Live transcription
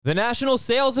The national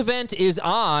sales event is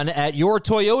on at your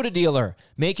Toyota dealer,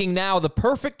 making now the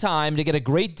perfect time to get a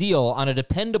great deal on a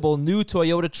dependable new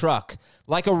Toyota truck.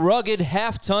 Like a rugged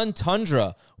half-ton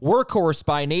Tundra, workhorse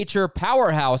by nature,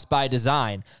 powerhouse by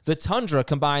design, the Tundra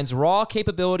combines raw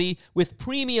capability with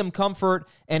premium comfort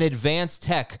and advanced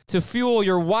tech to fuel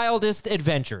your wildest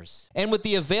adventures. And with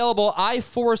the available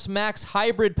iForce Max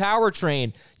hybrid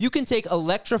powertrain, you can take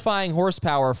electrifying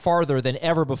horsepower farther than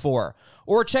ever before.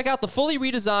 Or check out the fully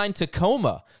redesigned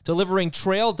Tacoma, delivering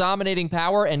trail-dominating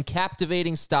power and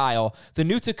captivating style. The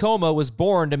new Tacoma was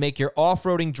born to make your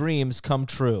off-roading dreams come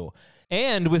true.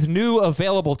 And with new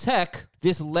available tech,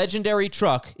 this legendary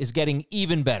truck is getting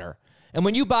even better. And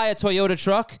when you buy a Toyota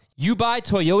truck, you buy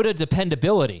Toyota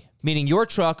dependability, meaning your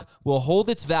truck will hold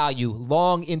its value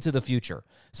long into the future.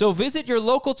 So visit your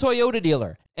local Toyota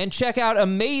dealer and check out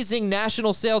amazing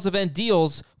national sales event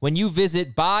deals when you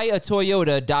visit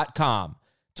buyatoyota.com.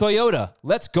 Toyota,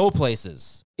 let's go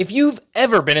places. If you've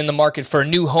ever been in the market for a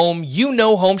new home, you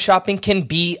know home shopping can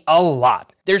be a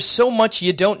lot. There's so much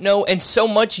you don't know and so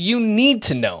much you need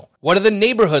to know. What are the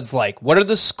neighborhoods like? What are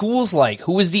the schools like?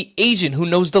 Who is the agent who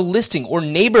knows the listing or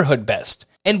neighborhood best?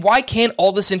 And why can't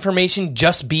all this information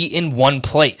just be in one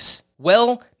place?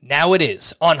 Well, now it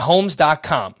is on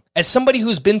Homes.com. As somebody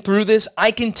who's been through this,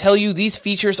 I can tell you these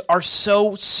features are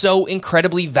so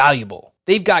incredibly valuable.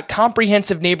 They've got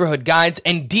comprehensive neighborhood guides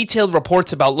and detailed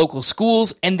reports about local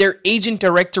schools, and their agent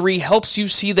directory helps you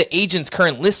see the agent's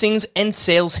current listings and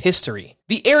sales history.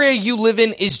 The area you live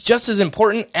in is just as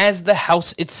important as the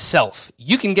house itself.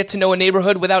 You can get to know a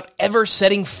neighborhood without ever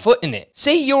setting foot in it.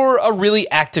 Say you're a really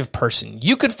active person.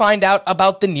 You could find out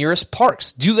about the nearest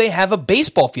parks. Do they have a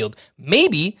baseball field?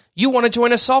 Maybe you want to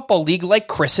join a softball league like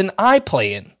Chris and I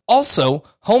play in. Also,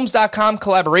 Homes.com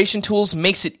collaboration tools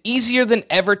makes it easier than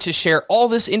ever to share all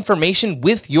this information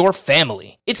with your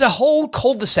family. It's a whole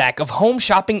cul-de-sac of home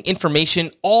shopping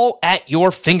information all at your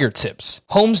fingertips.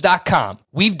 Homes.com.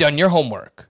 We've done your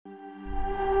homework.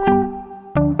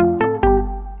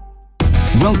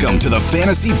 Welcome to the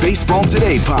Fantasy Baseball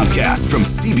Today podcast from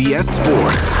CBS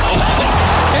Sports.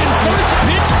 And first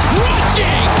pitch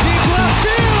crushing! Deep left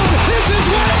field! This is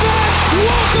way back!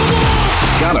 Walk them off!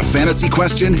 Got a fantasy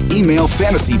question? Email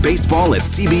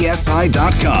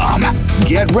fantasybaseball@cbsi.com.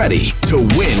 Get ready to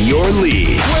win your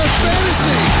league. Where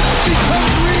fantasy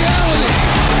becomes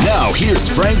reality. Now here's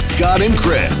Frank, Scott, and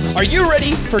Chris. Are you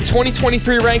ready for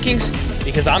 2023 rankings?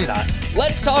 Because I'm not.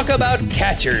 Let's talk about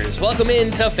catchers. Welcome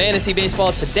into Fantasy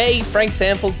Baseball Today. Frank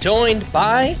Sample joined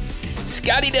by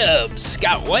Scotty Dubs,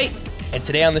 Scott White. And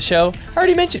today on the show, I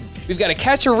already mentioned, we've got a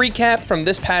catcher recap from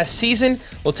this past season.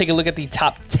 We'll take a look at the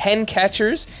top 10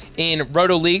 catchers in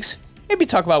Roto Leagues. Maybe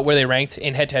talk about where they ranked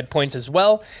in head-to-head points as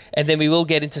well. And then we will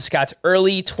get into Scott's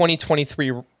early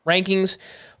 2023 rankings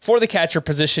for the catcher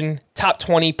position. Top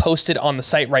 20 posted on the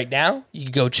site right now. You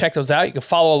can go check those out. You can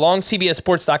follow along,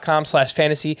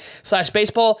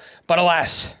 cbssports.com/fantasy/baseball. But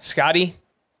alas, Scotty,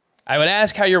 I would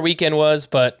ask how your weekend was,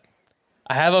 but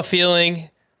I have a feeling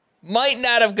might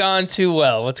not have gone too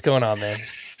well. What's going on, man?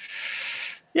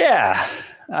 Yeah,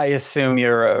 I assume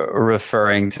you're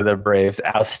referring to the Braves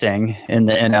ousting in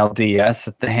the NLDS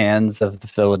at the hands of the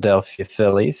Philadelphia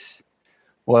Phillies.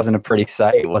 Wasn't a pretty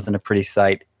sight. Wasn't a pretty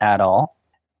sight at all.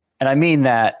 And I mean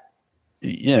that,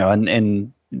 you know,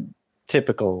 in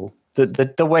typical,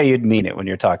 the way you'd mean it when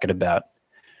you're talking about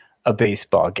a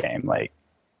baseball game. Like,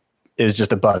 it was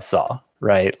just a buzzsaw.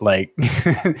 Right. Like,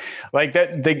 like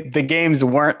that, the games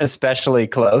weren't especially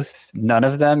close. None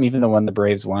of them, even the one the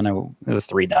Braves won, it was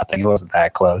 3-0. It wasn't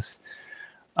that close.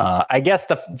 I guess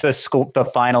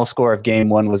the final score of game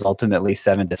one was ultimately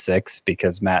 7-6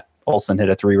 because Matt Olson hit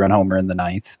a 3-run homer in the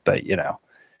ninth, but you know,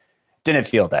 didn't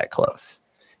feel that close,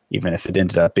 even if it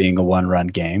ended up being a 1-run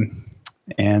game.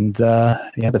 And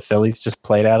the Phillies just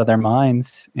played out of their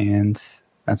minds, and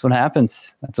that's what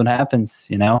happens.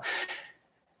 You know.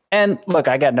 And look,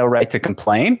 I got no right to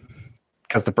complain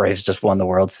because the Braves just won the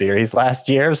World Series last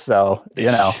year. So, you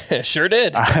know. Sure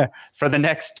did. For the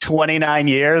next 29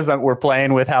 years, we're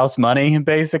playing with house money,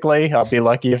 basically. I'll be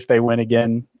lucky if they win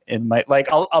again.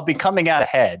 I'll be coming out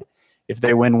ahead if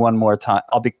they win one more time.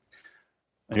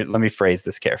 Let me phrase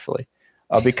this carefully.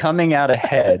 I'll be coming out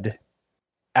ahead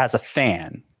as a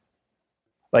fan.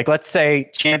 Like, let's say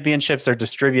championships are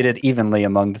distributed evenly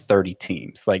among the 30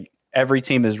 teams. Like, every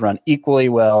team is run equally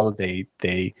well. They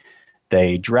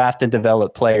draft and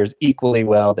develop players equally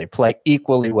well. They play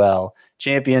equally well.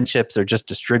 Championships are just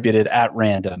distributed at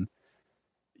random.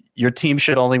 Your team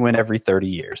should only win every 30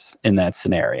 years in that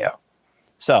scenario.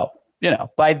 So, you know,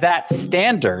 by that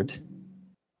standard,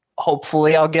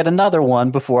 hopefully I'll get another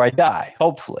one before I die.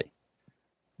 Hopefully.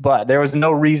 but there was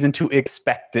no reason to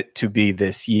expect it to be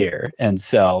this year. And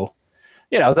so,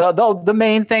 the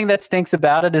main thing that stinks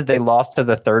about it is they lost to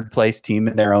the third place team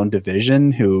in their own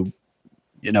division who,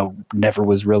 never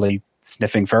was really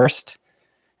sniffing first.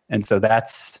 And so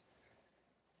that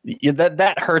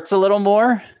hurts a little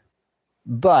more.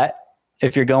 But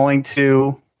if you're going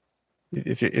to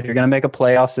make a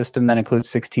playoff system that includes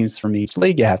 6 teams from each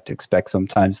league, you have to expect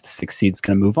sometimes the 6th seed's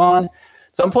going to move on.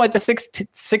 At some point, the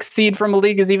sixth seed from a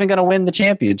league is even going to win the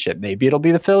championship. Maybe it'll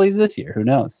be the Phillies this year. Who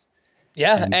knows?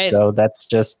 Yeah, and so that's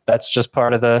just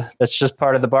part of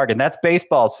the bargain. That's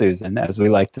baseball, Susan, as we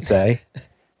like to say.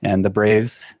 And the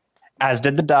Braves, as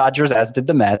did the Dodgers, as did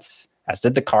the Mets, as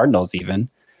did the Cardinals, even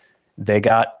they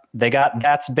got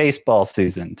that's baseball,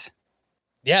 Susan.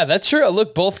 Yeah, that's true.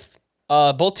 Look, both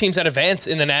teams that advance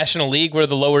in the National League were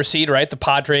the lower seed, right? The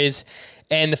Padres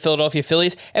and the Philadelphia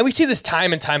Phillies. And we see this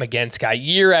time and time again, Scott,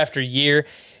 year after year.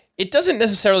 It doesn't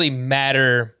necessarily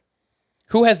matter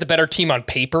who has the better team on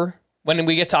paper when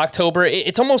we get to October.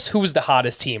 It's almost who's the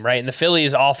hottest team, right? And the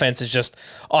Phillies offense is just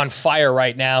on fire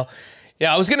right now.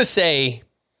 Yeah, I was going to say,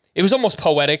 it was almost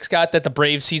poetic, Scott, that the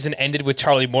Braves season ended with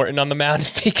Charlie Morton on the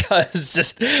mound, because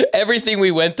just everything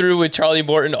we went through with Charlie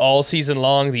Morton all season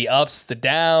long, the ups, the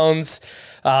downs,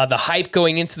 the hype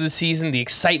going into the season, the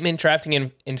excitement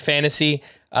drafting in fantasy.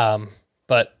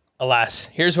 But alas,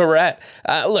 here's where we're at.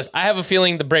 Look, I have a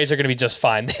feeling the Braves are going to be just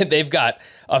fine. They've got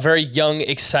a very young,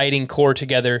 exciting core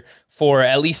together for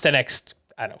at least the next,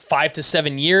 5 to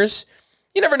 7 years.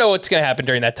 You never know what's going to happen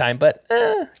during that time, but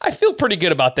I feel pretty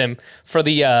good about them for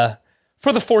the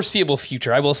foreseeable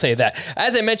future. I will say that.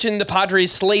 As I mentioned, the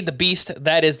Padres slayed the beast.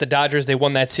 That is the Dodgers. They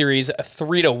won that series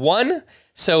 3-1.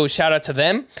 So shout out to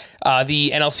them.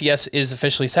 The NLCS is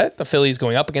officially set. The Phillies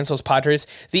going up against those Padres.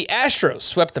 The Astros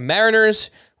swept the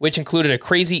Mariners, which included a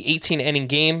crazy 18-inning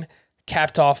game,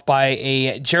 capped off by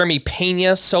a Jeremy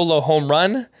Pena solo home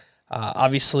run.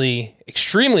 Obviously,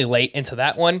 extremely late into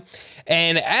that one.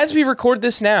 And as we record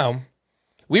this now,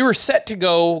 we were set to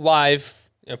go live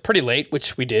pretty late,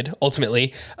 which we did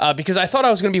ultimately, because I thought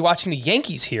I was going to be watching the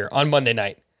Yankees here on Monday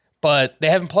night, but they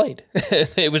haven't played.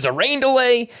 It was a rain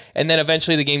delay, and then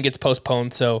eventually the game gets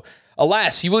postponed. So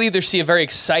alas, you will either see a very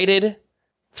excited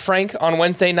Frank on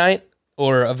Wednesday night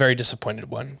or a very disappointed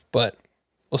one, but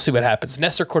we'll see what happens.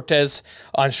 Nestor Cortez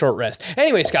on short rest.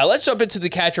 Anyway, Scott, let's jump into the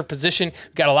catcher position.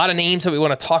 We've got a lot of names that we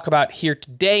want to talk about here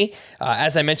today.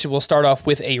 As I mentioned, we'll start off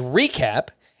with a recap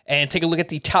and take a look at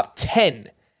the top 10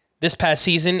 this past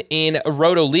season in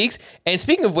Roto leagues. And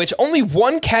speaking of which, only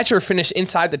one catcher finished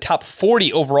inside the top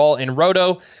 40 overall in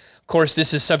Roto. Of course,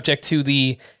 this is subject to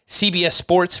the CBS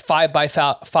Sports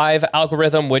 5x5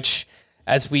 algorithm, which,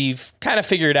 as we've kind of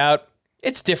figured out,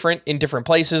 it's different in different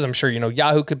places. I'm sure,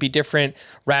 Yahoo could be different.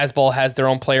 Razzball has their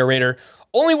own player rater.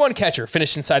 Only one catcher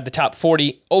finished inside the top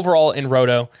 40 overall in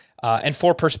Roto. And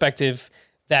for perspective,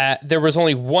 that there was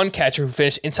only one catcher who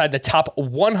finished inside the top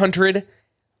 100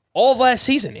 all of last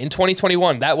season in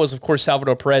 2021. That was, of course,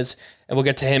 Salvador Perez, and we'll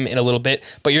get to him in a little bit.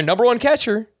 But your number one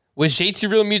catcher was JT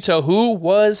Realmuto, who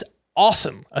was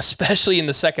awesome, especially in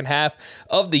the second half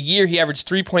of the year. He averaged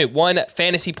 3.1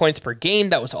 fantasy points per game.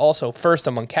 That was also first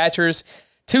among catchers.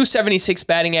 276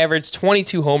 batting average,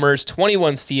 22 homers,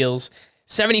 21 steals,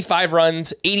 75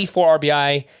 runs, 84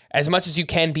 RBI. As much as you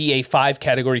can be a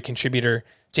 5-category contributor,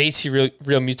 JT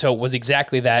Realmuto was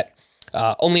exactly that.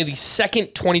 Only the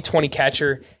second 2020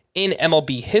 catcher in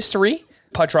MLB history.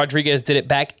 Pudge Rodriguez did it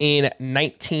back in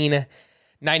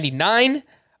 1999.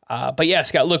 But yeah,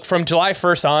 Scott, look, from July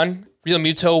 1st on,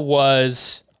 Realmuto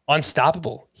was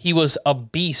unstoppable. He was a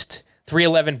beast.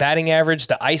 311 batting average.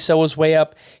 The ISO was way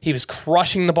up. He was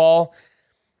crushing the ball.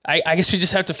 I guess we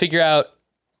just have to figure out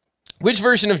which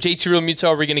version of JT Realmuto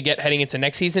are we going to get heading into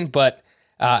next season. But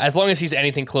as long as he's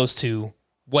anything close to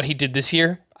what he did this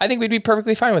year, I think we'd be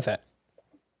perfectly fine with that.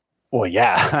 Well,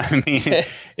 yeah. I mean,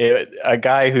 a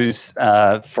guy who's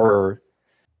for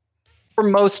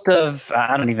most of,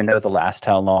 I don't even know the last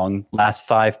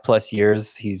 5+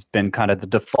 years, he's been kind of the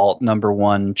default number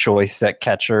one choice at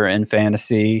catcher in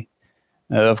fantasy.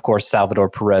 Of course, Salvador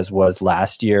Perez was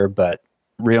last year, but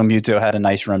Realmuto had a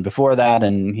nice run before that,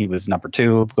 and he was number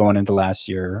 2 going into last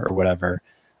year or whatever,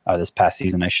 this past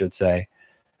season, I should say.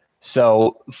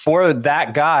 So for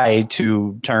that guy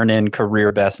to turn in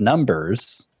career best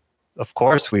numbers, of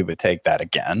course we would take that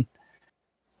again.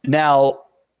 Now,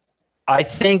 I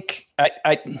think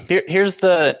here's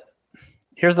the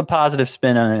positive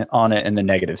spin on it and the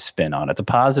negative spin on it. The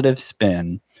positive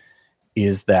spin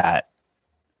is that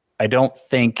I don't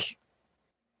think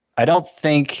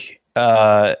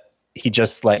he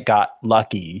just got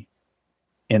lucky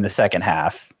in the second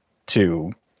half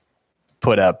to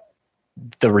put up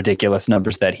the ridiculous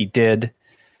numbers that he did.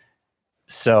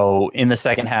 So in the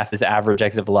second half, his average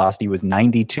exit velocity was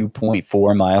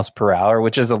 92.4 miles per hour,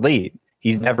 which is elite.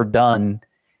 He's never done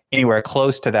anywhere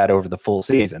close to that over the full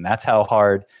season. That's how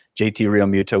hard JT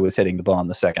Realmuto was hitting the ball in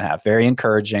the second half. Very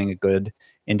encouraging, a good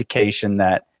indication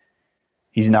that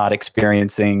he's not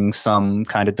experiencing some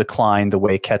kind of decline the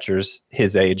way catchers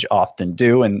his age often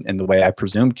do, and the way I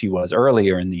presumed he was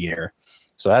earlier in the year.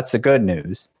 So that's the good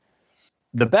news.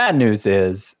 The bad news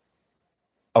is,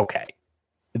 okay,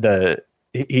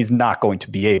 he's not going to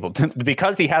be able to,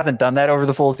 because he hasn't done that over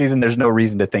the full season. There's no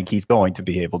reason to think he's going to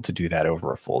be able to do that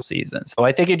over a full season. So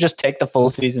I think you just take the full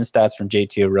season stats from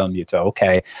JT Realmuto.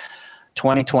 Okay,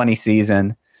 2020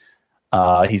 season.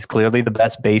 He's clearly the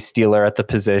best base stealer at the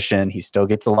position. He still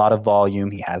gets a lot of volume.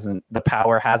 The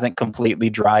power hasn't completely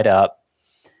dried up.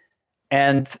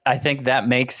 And I think that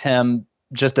makes him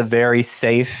just a very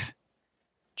safe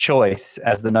choice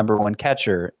as the number one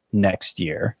catcher next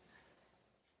year.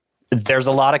 There's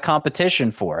a lot of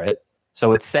competition for it.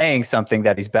 So it's saying something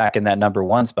that he's back in that number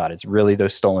one spot. It's really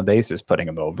those stolen bases putting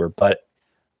him over. But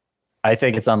I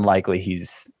think it's unlikely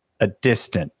he's a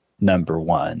distant number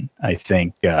one. I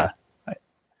think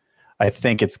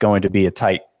it's going to be a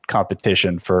tight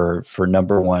competition for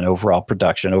number one overall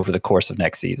production over the course of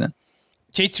next season.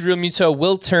 JT Realmuto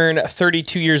will turn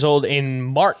 32 years old in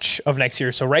March of next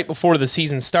year, so right before the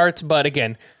season starts. But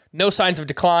again, no signs of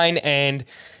decline, and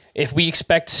if we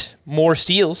expect more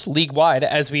steals league-wide,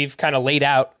 as we've kind of laid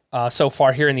out so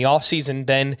far here in the offseason,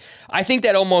 then I think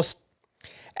that almost,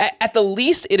 at the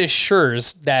least, it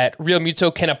assures that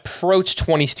Realmuto can approach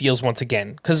 20 steals once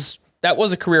again, because that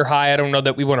was a career high. I don't know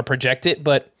that we want to project it,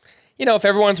 but if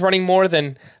everyone's running more,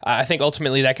 then I think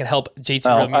ultimately that can help JT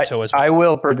Realmuto as well. I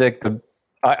will predict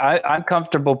I'm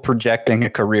comfortable projecting a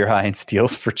career high in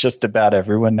steals for just about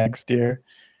everyone next year.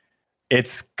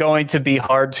 It's going to be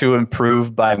hard to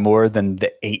improve by more than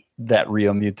the 8 that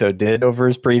Realmuto did over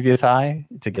his previous high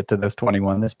to get to those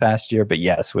 21 this past year. But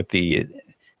yes, with the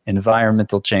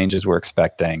environmental changes we're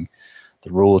expecting,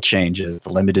 the rule changes, the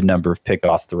limited number of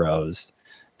pickoff throws,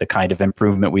 the kind of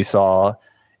improvement we saw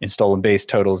in stolen base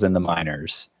totals in the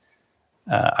minors,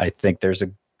 I think there's a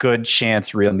good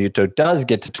chance Realmuto does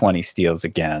get to 20 steals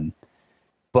again,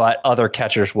 but other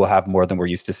catchers will have more than we're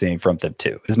used to seeing from them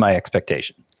too, is my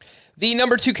expectation. The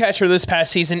number 2 catcher this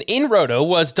past season in Roto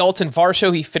was Dalton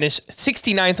Varsho. He finished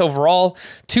 69th overall,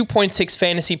 2.6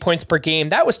 fantasy points per game.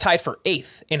 That was tied for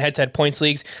 8th in head-to-head points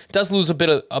leagues. Does lose a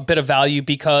bit of value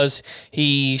because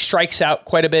he strikes out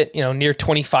quite a bit, near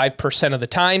 25% of the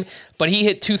time. But he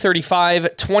hit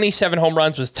 235, 27 home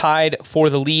runs, was tied for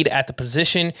the lead at the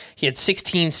position. He had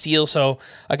 16 steals. So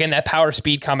again, that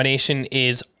power-speed combination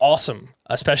is awesome,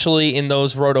 especially in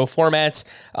those Roto formats.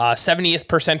 70th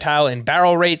percentile in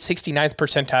barrel rate, 69th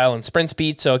percentile in sprint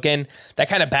speed. So again, that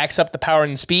kind of backs up the power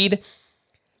and speed.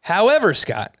 However,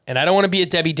 Scott, and I don't want to be a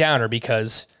Debbie Downer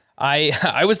because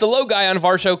I was the low guy on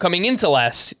Varsho coming into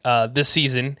this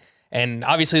season, and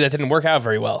obviously that didn't work out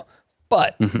very well.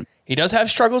 But he does have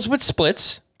struggles with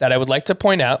splits that I would like to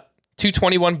point out.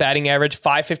 221 batting average,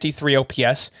 553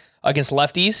 OPS against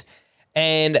lefties.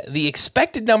 And the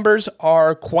expected numbers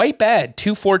are quite bad.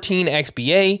 214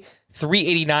 XBA,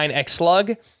 389 X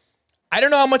slug. I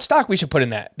don't know how much stock we should put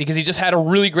in that because he just had a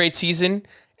really great season.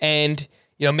 And,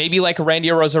 maybe like a Randy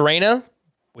Arozarena,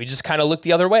 we just kind of look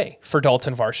the other way for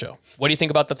Dalton Varsho. What do you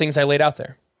think about the things I laid out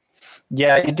there?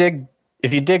 Yeah,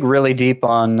 if you dig really deep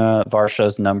on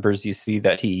Varsho's numbers, you see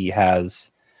that he has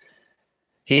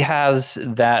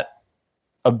that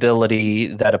ability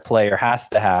that a player has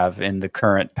to have in the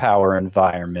current power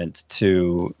environment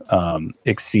to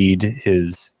exceed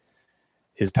his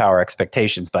power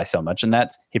expectations by so much. And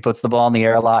that's, he puts the ball in the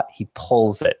air a lot. He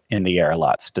pulls it in the air a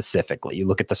lot specifically. You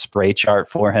look at the spray chart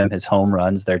for him, his home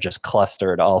runs, they're just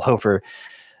clustered all over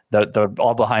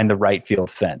all behind the right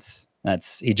field fence.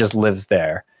 He just lives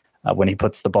there when he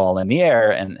puts the ball in the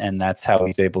air. And that's how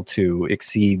he's able to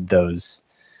exceed those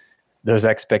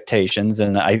expectations.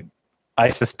 And I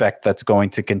suspect that's going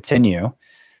to continue.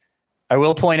 I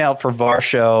will point out for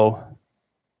Varsho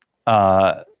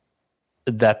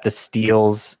that the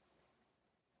steals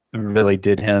really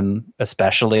did him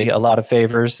especially a lot of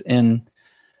favors in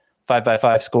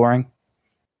 5x5 scoring.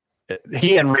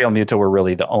 He and Realmuto were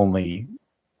really the only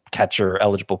catcher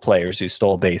eligible players who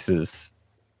stole bases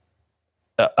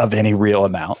of any real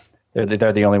amount.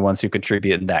 They're the only ones who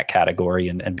contribute in that category.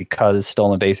 And because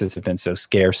stolen bases have been so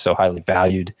scarce, so highly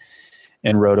valued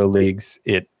in Roto leagues,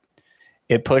 it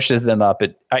pushes them up.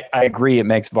 I agree, it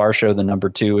makes Varsho the number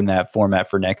 2 in that format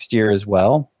for next year as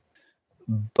well.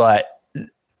 But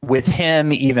with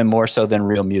him, even more so than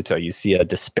Real Muto, you see a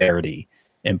disparity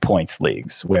in points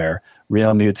leagues where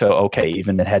Real Muto, okay,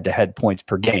 even in head-to-head points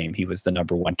per game, he was the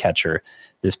number one catcher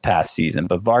this past season.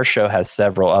 But Varsho has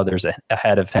several others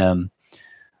ahead of him.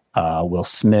 Will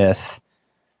Smith,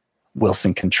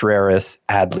 Wilson Contreras,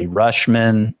 Adley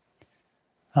Rutschman,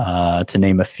 to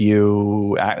name a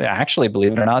few. Actually,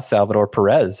 believe it or not, Salvador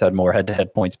Perez had more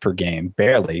head-to-head points per game,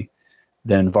 barely,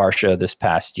 than Varsho this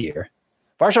past year.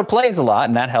 Varsho plays a lot,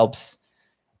 and that helps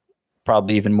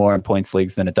probably even more in points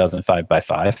leagues than it does in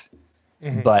 5x5.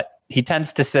 Mm-hmm. But he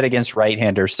tends to sit against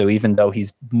right-handers, so even though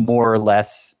he's more or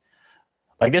less...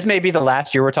 Like, this may be the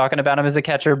last year we're talking about him as a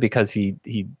catcher because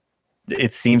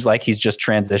it seems like he's just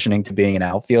transitioning to being an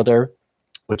outfielder,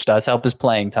 which does help his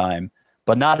playing time,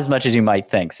 but not as much as you might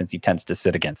think since he tends to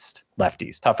sit against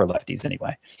lefties, tougher lefties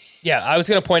anyway. Yeah, I was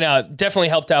going to point out, definitely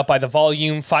helped out by the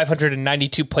volume,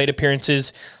 592 plate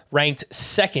appearances, ranked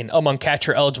second among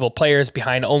catcher-eligible players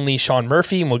behind only Sean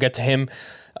Murphy, and we'll get to him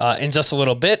in just a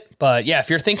little bit. But yeah, if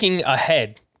you're thinking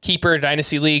ahead, keeper,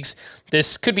 dynasty leagues,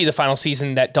 this could be the final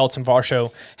season that Dalton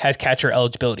Varsho has catcher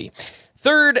eligibility.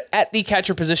 Third at the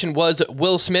catcher position was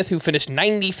Will Smith, who finished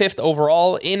 95th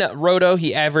overall in Roto.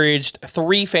 He averaged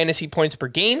 3 fantasy points per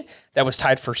game. That was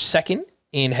tied for second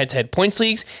in head-to-head points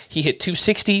leagues. He hit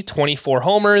 260, 24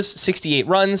 homers, 68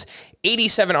 runs,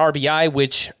 87 RBI,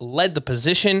 which led the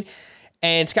position.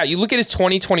 And Scott, you look at his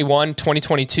 2021,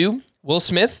 2022, Will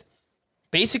Smith,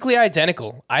 basically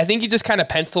identical. I think you just kind of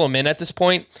pencil him in at this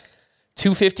point.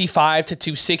 255 to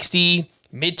 260,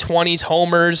 mid-20s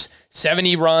homers,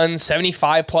 70 runs,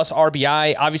 75 plus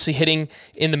RBI, obviously hitting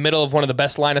in the middle of one of the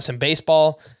best lineups in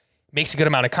baseball. Makes a good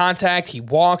amount of contact. He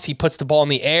walks. He puts the ball in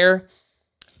the air.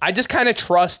 I just kind of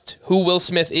trust who Will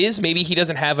Smith is. Maybe he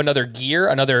doesn't have another gear,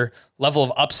 another level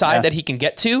of upside that he can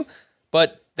get to,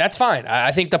 but that's fine.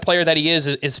 I think the player that he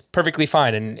is perfectly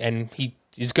fine, and he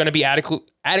is going to be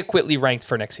adequately ranked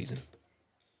for next season.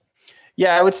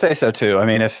 Yeah, I would say so too. I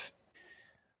mean, if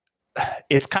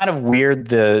it's kind of weird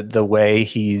the way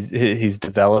he's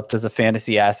developed as a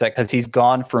fantasy asset, because he's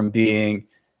gone from being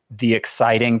the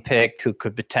exciting pick who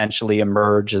could potentially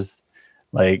emerge as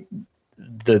like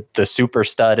the super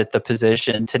stud at the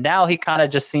position to now he kind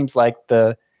of just seems like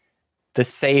the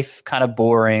safe, kind of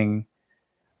boring,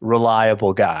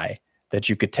 reliable guy that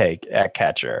you could take at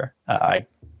catcher.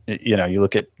 You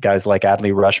look at guys like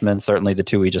Adley Rutschman, certainly the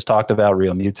two we just talked about,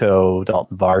 Real Muto,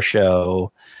 Dalton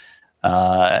Varsho.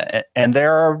 And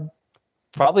there are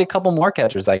probably a couple more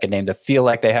catchers I could name that feel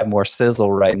like they have more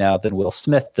sizzle right now than Will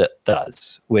Smith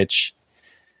does, which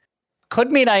could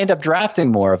mean I end up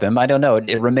drafting more of him. I don't know.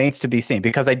 It remains to be seen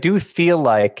because I do feel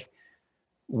like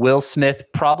Will Smith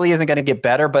probably isn't going to get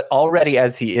better, but already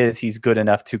as he is, he's good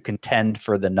enough to contend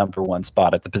for the number one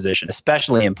spot at the position,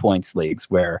 especially in points leagues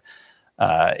where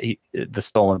the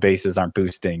stolen bases aren't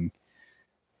boosting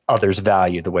others'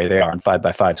 value the way they are in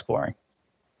 5x5 scoring.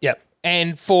 Yep.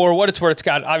 And for what it's worth,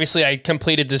 Scott, obviously I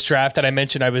completed this draft that I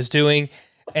mentioned I was doing,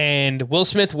 and Will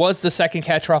Smith was the second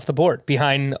catcher off the board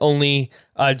behind only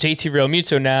JT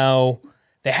Realmuto. Now,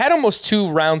 they had almost 2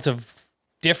 rounds of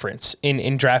difference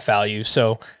in draft value.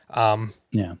 So,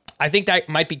 I think that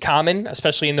might be common,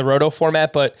 especially in the Roto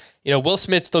format, but Will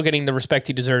Smith still getting the respect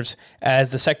he deserves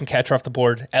as the second catcher off the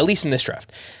board, at least in this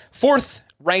draft. Fourth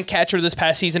ranked catcher this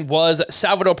past season was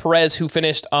Salvador Perez, who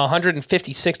finished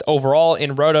 156th overall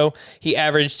in Roto. He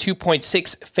averaged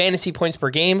 2.6 fantasy points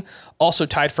per game, also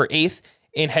tied for 8th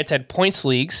in head-to-head points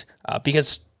leagues,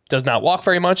 because does not walk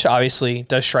very much, obviously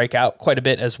does strike out quite a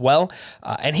bit as well.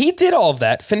 And he did all of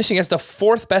that, finishing as the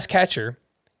 4th best catcher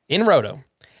in Roto,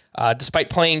 despite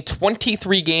playing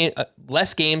 23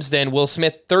 less games than Will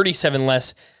Smith, 37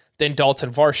 less than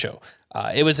Dalton Varsho.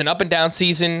 It was an up and down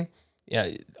season.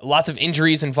 Lots of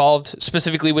injuries involved,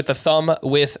 specifically with the thumb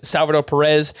with Salvador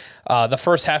Perez. The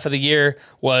first half of the year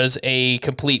was a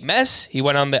complete mess. He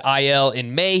went on the IL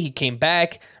in May. He came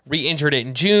back, re-injured it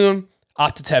in June,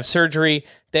 opted to have surgery,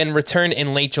 then returned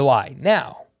in late July.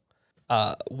 Now,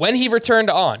 when he returned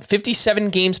on 57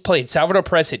 games played, Salvador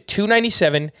Perez hit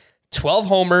 297, 12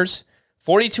 homers,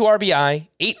 42 RBI,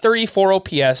 834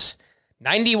 OPS,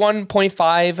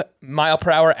 91.5 mile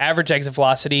per hour average exit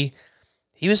velocity.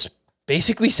 He was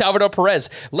basically Salvador Perez.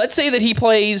 Let's say that he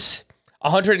plays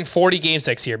 140 games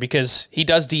next year because he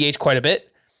does DH quite a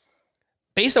bit.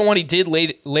 Based on what he did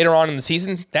later on in the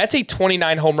season, that's a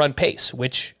 29 home run pace,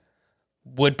 which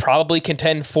would probably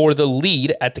contend for the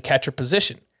lead at the catcher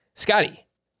position. Scotty,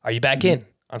 are you back in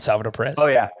on Salvador Perez? Oh,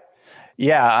 yeah.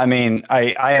 Yeah, I mean,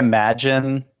 I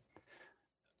imagine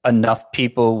enough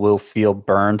people will feel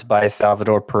burned by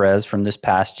Salvador Perez from this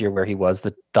past year where he was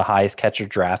the highest catcher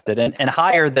drafted and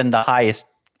higher than the highest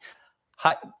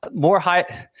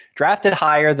drafted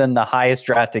higher than the highest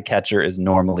drafted catcher is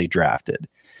normally drafted.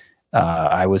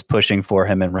 I was pushing for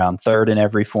him in round 3rd in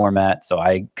every format, so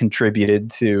I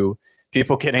contributed to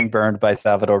people getting burned by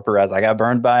Salvador Perez. I got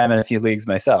burned by him in a few leagues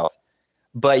myself.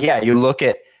 But yeah, you look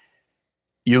at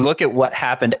what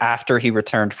happened after he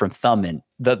returned from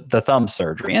the thumb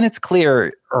surgery, and it's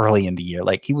clear early in the year,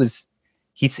 like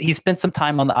he spent some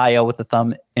time on the IL with the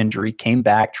thumb injury, came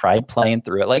back, tried playing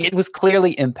through it. Like it was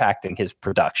clearly impacting his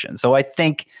production. So I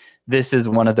think this is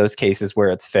one of those cases where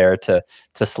it's fair to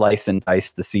slice and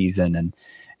dice the season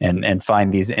and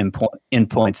find these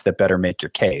endpoints that better make your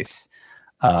case.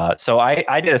 So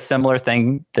I did a similar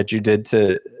thing that you did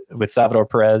with Salvador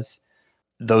Perez.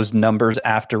 Those numbers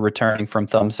after returning from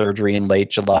thumb surgery in late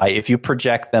July, if you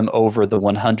project them over the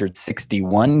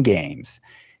 161 games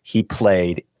he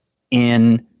played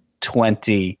in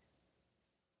 2021,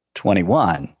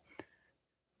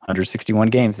 161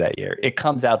 games that year, it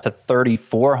comes out to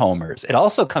 34 homers. It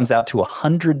also comes out to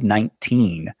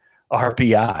 119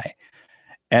 RBI.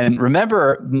 And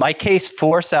remember, my case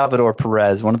for Salvador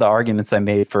Perez, one of the arguments I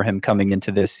made for him coming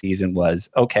into this season was,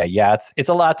 okay, yeah, it's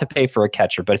a lot to pay for a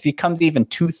catcher, but if he comes even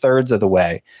 2/3 of the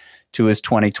way to his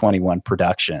 2021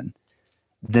 production,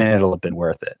 then it'll have been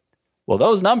worth it. Well,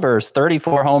 those numbers,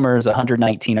 34 homers,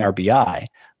 119 RBI,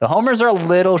 the homers are a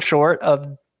little short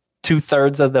of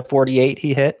 2/3 of the 48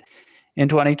 he hit in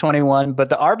 2021, but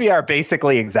the RBI are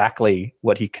basically exactly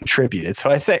what he contributed. So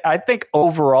I think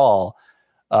overall,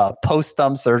 post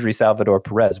thumb surgery, Salvador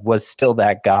Perez was still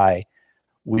that guy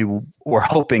we were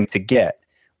hoping to get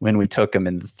when we took him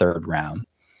in the 3rd round.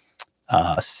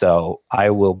 So I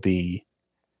will be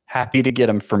happy to get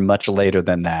him for much later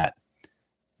than that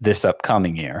this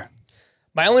upcoming year.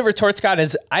 My only retort, Scott,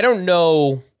 is I don't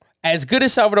know, as good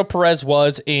as Salvador Perez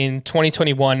was in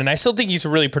 2021, and I still think he's a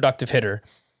really productive hitter,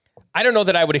 I don't know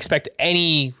that I would expect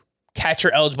any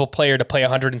catcher-eligible player to play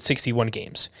 161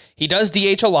 games. He does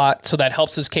DH a lot, so that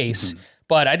helps his case,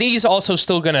 but I think he's also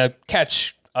still going to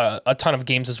catch a ton of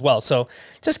games as well. So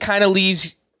just kind of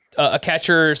leaves a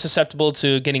catcher susceptible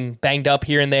to getting banged up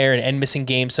here and there and missing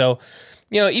games. So,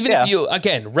 even if you,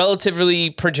 again,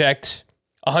 relatively project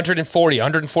 140,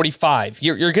 145,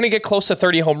 you're going to get close to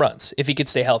 30 home runs if he could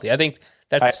stay healthy. I think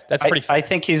that's pretty fair. I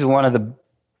think he's one of the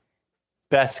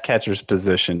best catcher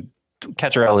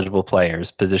eligible players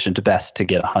positioned to best to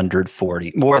get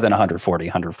 140, more than 140,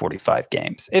 145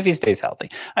 games if he stays healthy.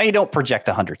 You don't project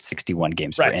 161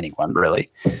 games for anyone, really.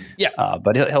 Yeah.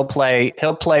 But he'll play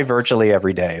virtually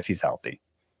every day if he's healthy.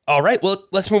 All right, well,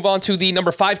 let's move on to the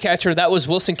number 5 catcher. That was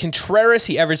Wilson Contreras.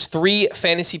 He averaged 3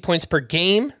 fantasy points per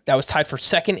game. That was tied for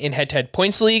 2nd in head-to-head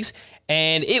points leagues.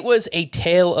 And it was a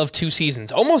tale of 2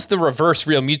 seasons, almost the reverse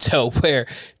Real Muto, where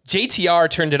JTR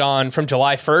turned it on from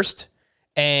July 1st,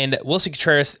 and Wilson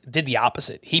Contreras did the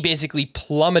opposite. He basically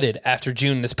plummeted after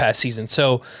June this past season.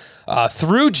 So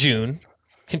through June,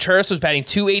 Contreras was batting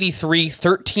 .283,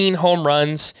 13 home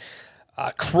runs,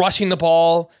 crushing the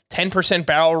ball, 10%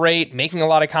 barrel rate, making a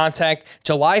lot of contact.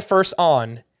 July 1st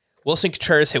on, Wilson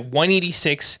Contreras hit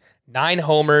 186, 9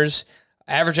 homers.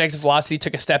 Average exit velocity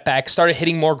took a step back, started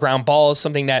hitting more ground balls,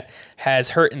 something that has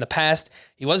hurt in the past.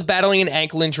 He was battling an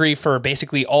ankle injury for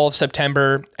basically all of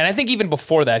September. And I think even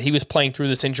before that, he was playing through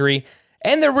this injury.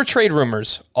 And there were trade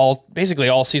rumors basically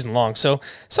all season long. So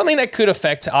something that could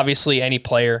affect, obviously, any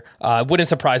player. Wouldn't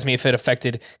surprise me if it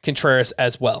affected Contreras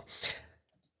as well.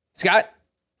 Scott,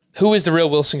 who is the real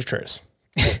Wilson Contreras?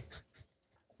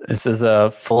 This is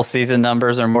a full season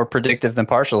numbers are more predictive than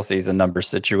partial season numbers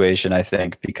situation, I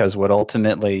think, because what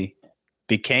ultimately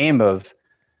became of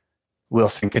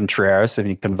Wilson Contreras, if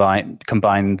you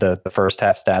combine the first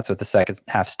half stats with the second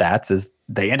half stats, is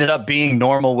they ended up being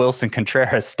normal Wilson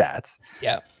Contreras stats.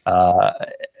 Yeah.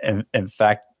 In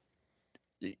fact,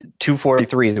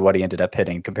 243 is what he ended up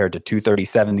hitting compared to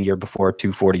 237 the year before,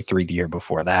 243 the year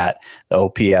before that. The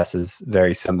OPS is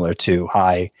very similar to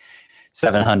high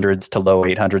 700s to low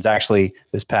 800s. Actually,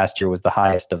 this past year was the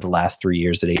highest of the last 3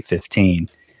 years at 815.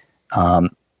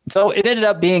 So it ended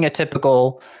up being a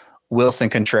typical Wilson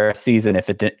Contreras season,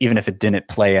 even if it didn't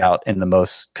play out in the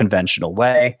most conventional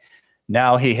way.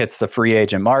 Now he hits the free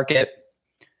agent market.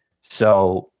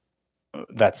 So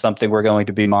that's something we're going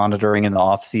to be monitoring in the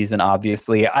offseason,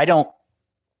 obviously. I don't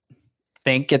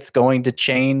think it's going to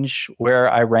change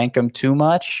where I rank him too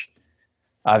much.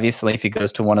 Obviously, if he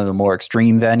goes to one of the more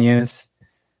extreme venues,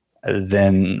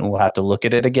 then we'll have to look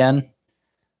at it again.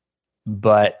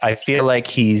 But I feel like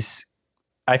he's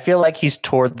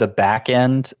toward the back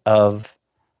end of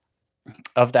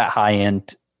that high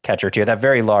end catcher tier, that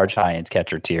very large high end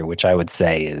catcher tier, which I would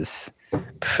say is,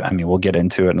 we'll get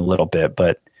into it in a little bit,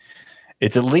 but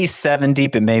it's at least 7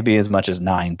 deep. It may be as much as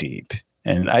 9 deep.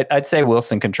 And I'd say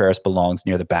Wilson Contreras belongs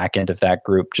near the back end of that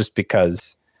group just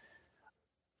because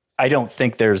I don't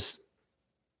think there's,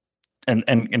 and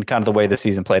kind of the way the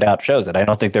season played out shows it, I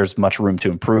don't think there's much room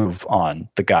to improve on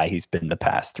the guy he's been the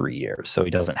past 3 years. So he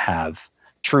doesn't have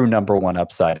true number one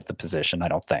upside at the position, I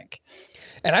don't think.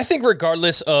 And I think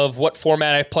regardless of what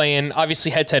format I play in,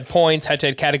 obviously head-to-head points,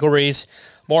 head-to-head categories,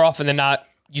 more often than not,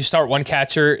 you start one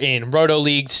catcher. In roto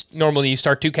leagues, normally you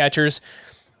start 2 catchers.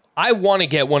 I want to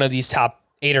get one of these top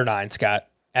 8 or 9, Scott,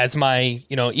 as my,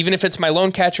 even if it's my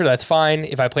lone catcher, that's fine.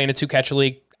 If I play in a 2-catcher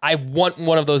league, I want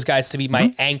one of those guys to be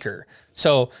my anchor.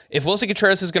 So if Wilson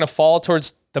Contreras is going to fall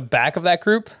towards the back of that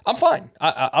group, I'm fine.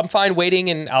 I'm fine waiting,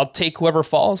 and I'll take whoever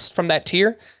falls from that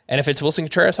tier. And if it's Wilson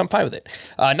Contreras, I'm fine with it.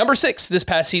 Number 6 this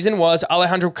past season was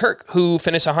Alejandro Kirk, who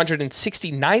finished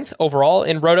 169th overall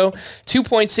in Roto,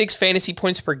 2.6 fantasy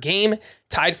points per game,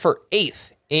 tied for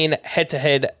 8th in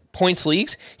head-to-head points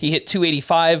leagues. He hit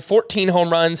 285, 14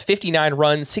 home runs, 59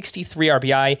 runs, 63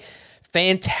 RBI.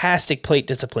 Fantastic plate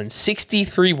discipline,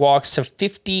 63 walks to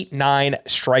 59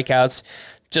 strikeouts.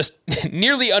 Just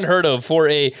nearly unheard of for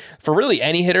really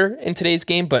any hitter in today's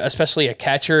game, but especially a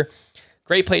catcher.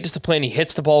 Great plate discipline. He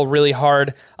hits the ball really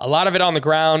hard. A lot of it on the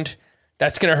ground.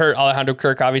 That's going to hurt Alejandro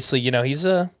Kirk. Obviously, he's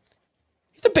a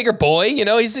bigger boy.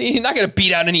 He's not going to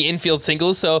beat out any infield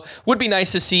singles. So would be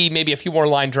nice to see maybe a few more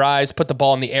line drives, put the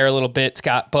ball in the air a little bit,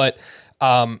 Scott. But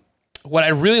what I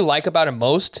really like about him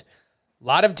most, a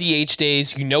lot of DH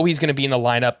days, he's going to be in the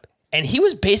lineup, and he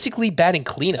was basically batting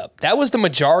cleanup. That was the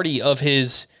majority of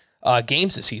his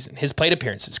games this season, his plate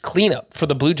appearances, cleanup for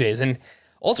the Blue Jays. And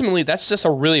ultimately, that's just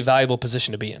a really valuable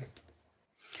position to be in.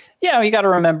 Yeah, you got to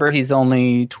remember he's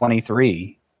only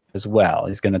 23 as well.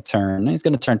 He's going to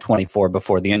turn 24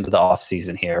 before the end of the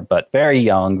offseason here, but very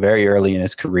young, very early in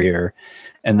his career.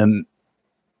 And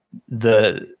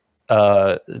the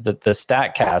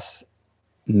StatCast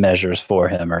measures for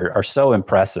him are so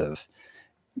impressive,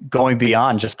 going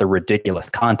beyond just the ridiculous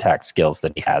contact skills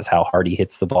that he has, how hard he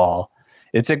hits the ball.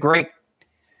 It's a great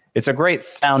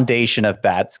foundation of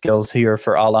bat skills here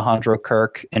for Alejandro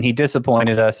Kirk, and he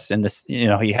disappointed us in this.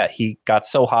 He got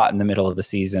so hot in the middle of the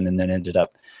season and then ended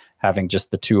up having just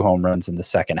the 2 home runs in the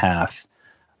second half,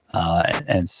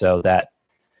 and so that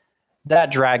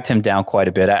dragged him down quite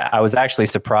a bit. I was actually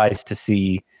surprised to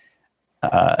see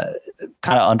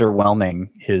kind of underwhelming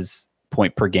his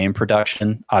point per game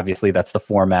production. Obviously, that's the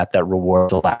format that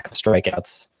rewards the lack of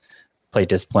strikeouts. Play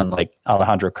discipline like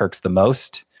Alejandro Kirk's the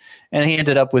most, and he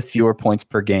ended up with fewer points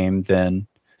per game than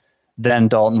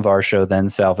Dalton Varsho, than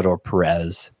Salvador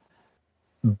Perez.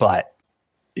 But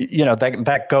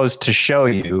that goes to show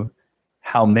you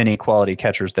how many quality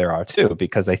catchers there are too.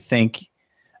 Because I think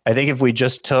if we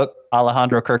just took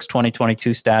Alejandro Kirk's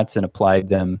 2022 stats and applied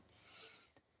them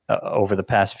over the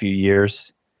past few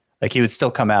years, like he would still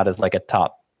come out as like a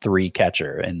top 3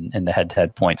 catcher in the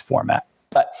head-to-head points format.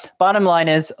 But bottom line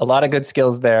is a lot of good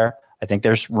skills there. I think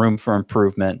there's room for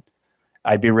improvement.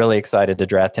 I'd be really excited to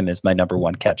draft him as my number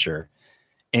 1 catcher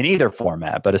in either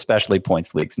format, but especially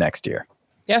points leagues next year.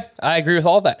 Yeah, I agree with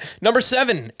all of that. Number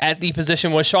 7 at the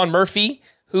position was Sean Murphy,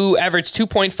 who averaged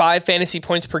 2.5 fantasy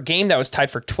points per game. That was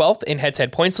tied for 12th in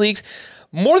head-to-head points leagues.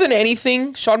 More than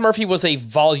anything, Sean Murphy was a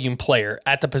volume player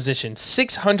at the position.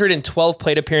 612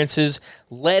 plate appearances,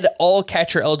 led all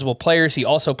catcher-eligible players. He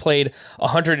also played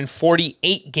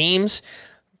 148 games,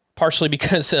 partially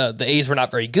because the A's were not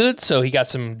very good, so he got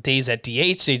some days at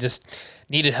DH. They just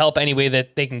needed help any way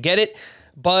that they can get it.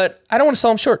 But I don't want to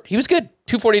sell him short. He was good.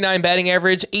 249 batting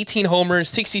average, 18 homers,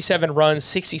 67 runs,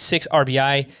 66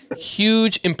 RBI.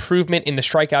 Huge improvement in the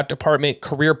strikeout department.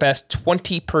 Career best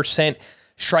 20%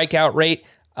 strikeout rate.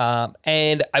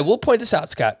 And I will point this out,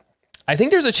 Scott. I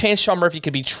think there's a chance Sean Murphy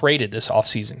could be traded this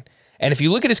offseason. And if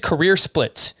you look at his career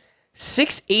splits,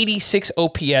 686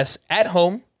 OPS at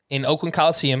home in Oakland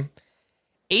Coliseum,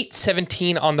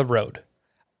 817 on the road.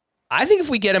 I think if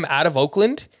we get him out of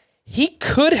Oakland, he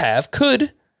could have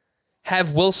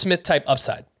Will Smith type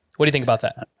upside. What do you think about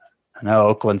that? I know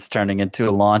Oakland's turning into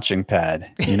a launching pad.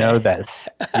 You know this.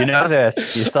 You know this.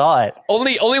 You saw it.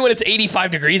 Only when it's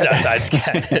 85 degrees outside,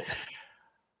 Scott.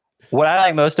 What I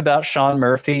like most about Sean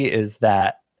Murphy is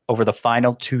that over the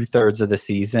final 2/3 of the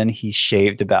season, he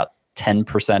shaved about 10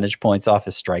 percentage points off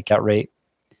his strikeout rate.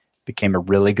 Became a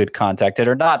really good contact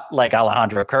hitter. Not like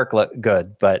Alejandro Kirk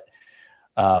good, but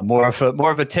more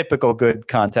of a typical good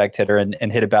contact hitter,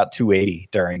 and hit about 280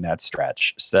 during that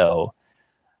stretch. So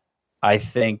I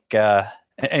think, and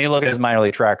you look at his minor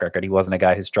league track record, he wasn't a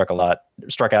guy who struck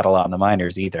out a lot in the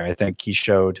minors either. I think he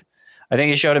showed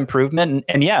improvement,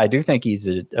 and yeah, I do think he's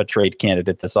a trade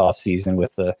candidate this offseason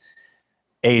with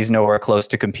A's nowhere close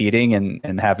to competing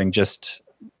and having just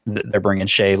they're bringing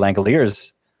Shea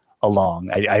Langeliers along.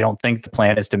 I don't think the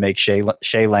plan is to make Shea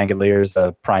Langeliers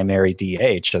a primary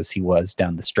DH as he was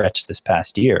down the stretch this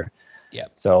past year. Yeah.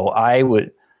 So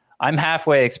I'm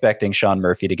halfway expecting Sean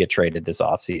Murphy to get traded this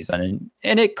offseason,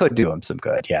 and it could do him some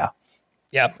good. Yeah.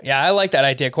 Yeah, I like that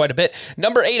idea quite a bit.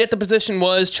 Number 8 at the position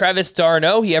was Travis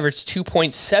d'Arnaud. He averaged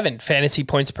 2.7 fantasy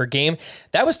points per game.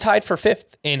 That was tied for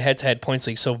 5th in head-to-head points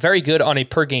league, so very good on a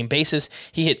per-game basis.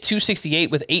 He hit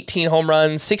 268 with 18 home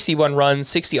runs, 61 runs,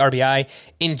 60 RBI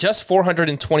in just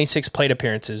 426 plate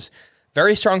appearances.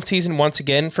 Very strong season once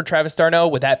again for Travis d'Arnaud.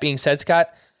 With that being said, Scott,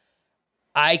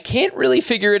 I can't really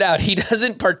figure it out. He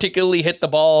doesn't particularly hit the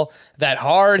ball that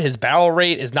hard. His barrel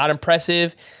rate is not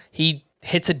impressive. He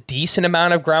hits a decent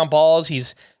amount of ground balls.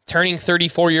 He's turning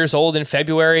 34 years old in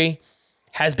February,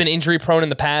 has been injury prone in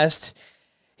the past.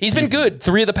 He's been good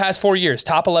 3 of the past 4 years,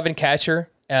 top 11 catcher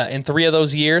in 3 of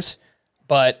those years.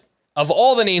 But of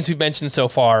all the names we've mentioned so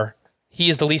far,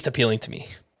 he is the least appealing to me.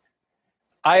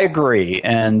 I agree.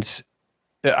 And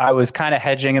I was kind of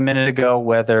hedging a minute ago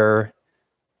whether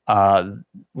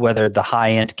the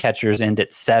high-end catchers end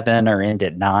at 7 or end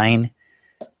at 9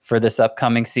 for this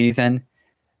upcoming season.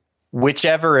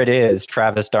 Whichever it is,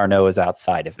 Travis d'Arnaud is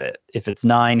outside of it. If it's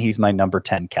 9, he's my number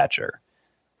 10 catcher,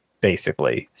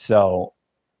 basically. So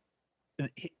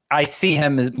I see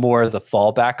him as more as a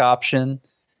fallback option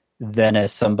than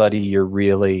as somebody you're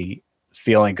really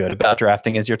feeling good about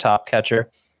drafting as your top catcher.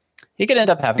 He could end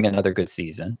up having another good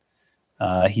season.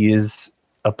 He is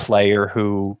a player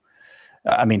who,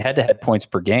 head-to-head points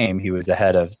per game, he was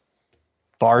ahead of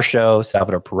Varsho,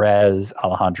 Salvador Perez,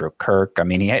 Alejandro Kirk.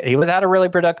 He was had a really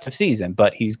productive season,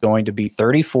 but he's going to be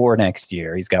 34 next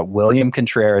year. He's got William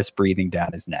Contreras breathing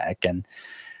down his neck, and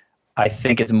I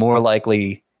think it's more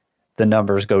likely the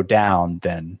numbers go down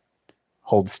than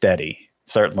hold steady.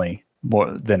 Certainly more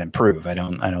than improve. I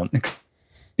don't think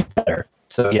better.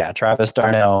 So yeah, Travis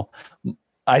d'Arnaud,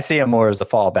 I see him more as the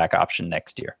fallback option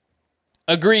next year.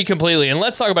 Agree completely. And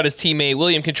let's talk about his teammate,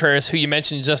 William Contreras, who you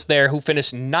mentioned just there, who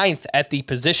finished 9th at the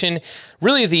position.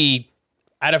 Really the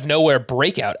out-of-nowhere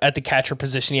breakout at the catcher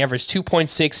position. He averaged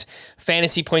 2.6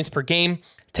 fantasy points per game.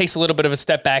 Takes a little bit of a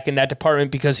step back in that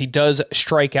department because he does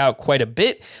strike out quite a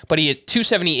bit. But he hit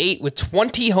 278 with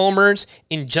 20 homers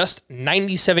in just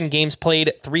 97 games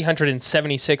played,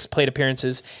 376 plate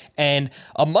appearances. And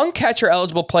among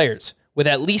catcher-eligible players with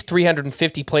at least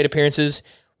 350 plate appearances,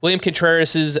 William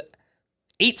Contreras'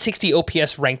 860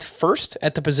 OPS ranked 1st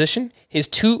at the position. His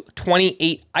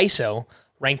 228 ISO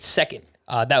ranked 2nd.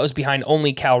 That was behind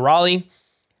only Cal Raleigh.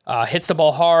 Hits the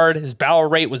ball hard. His barrel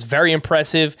rate was very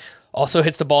impressive. Also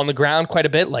hits the ball on the ground quite a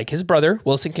bit, like his brother,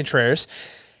 Wilson Contreras.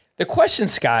 The question,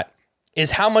 Scott, is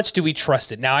how much do we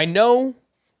trust it? Now, I know,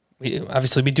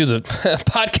 obviously we do the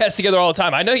podcast together all the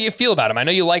time. I know you feel about him. I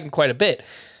know you like him quite a bit.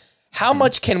 How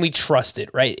much can we trust it,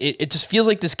 right? It just feels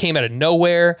like this came out of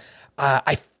nowhere.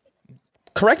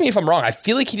 Correct me if I'm wrong. I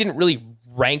feel like he didn't really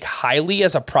rank highly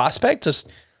as a prospect,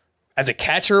 just as a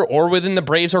catcher or within the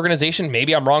Braves organization.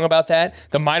 Maybe I'm wrong about that.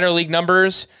 The minor league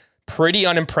numbers, pretty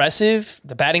unimpressive.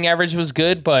 The batting average was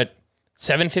good, but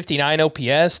 759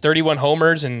 OPS, 31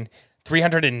 homers, and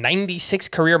 396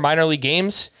 career minor league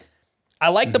games. I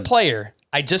like the player.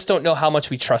 I just don't know how much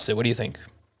we trust it. What do you think?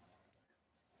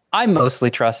 I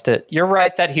mostly trust it. You're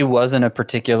right that he wasn't a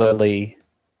particularly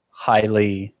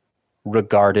highly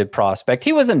regarded prospect.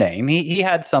 He was a name. He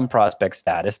had some prospect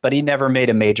status, but he never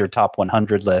made a major top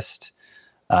 100 list.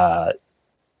 Shea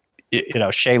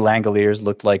Langeliers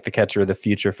looked like the catcher of the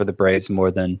future for the Braves more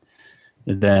than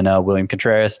William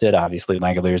Contreras did. Obviously,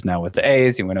 Langeliers now with the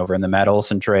A's. He went over in the Matt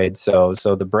Olson trade. So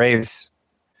the Braves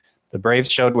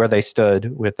showed where they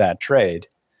stood with that trade.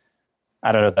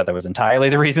 I don't know if that was entirely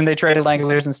the reason they traded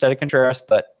Langeliers instead of Contreras,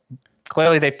 but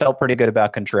clearly they felt pretty good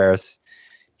about Contreras.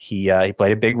 He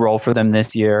played a big role for them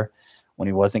this year. When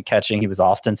he wasn't catching, he was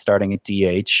often starting at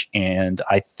DH, and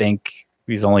I think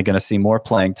he's only going to see more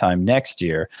playing time next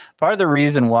year. Part of the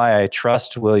reason why I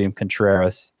trust William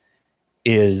Contreras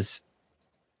is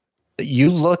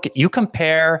you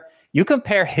compare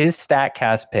his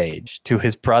StatCast page to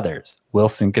his brother's,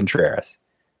 Wilson Contreras.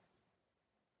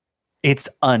 It's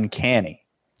uncanny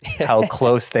how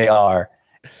close they are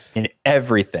in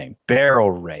everything: barrel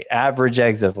rate, average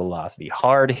exit velocity,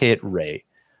 hard hit rate,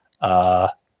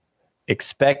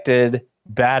 expected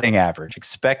batting average,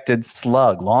 expected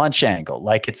slug, launch angle.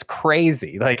 Like, it's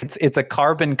crazy. Like, it's a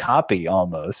carbon copy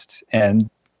almost, and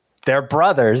they're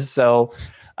brothers. So,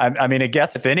 I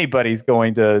guess if anybody's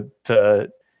going to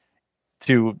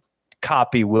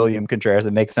copy William Contreras,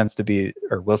 it makes sense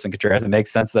or Wilson Contreras. It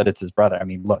makes sense that it's his brother.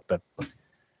 Look,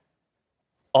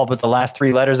 all but the last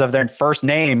 3 letters of their first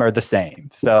name are the same.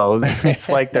 So it's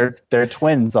like they're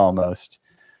twins almost.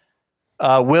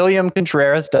 William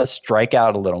Contreras does strike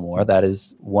out a little more. That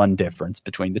is one difference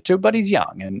between the two, but he's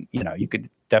young, and you could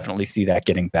definitely see that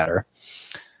getting better.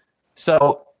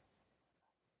 So,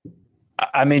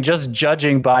 I mean, just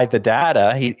judging by the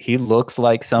data, he looks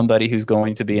like somebody who's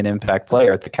going to be an impact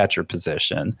player at the catcher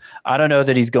position. I don't know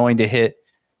that he's going to hit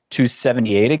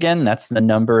 278 again. That's the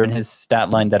number in his stat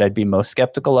line that I'd be most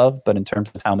skeptical of. But in terms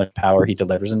of how much power he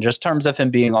delivers, and just terms of him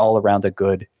being all around a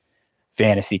good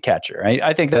fantasy catcher,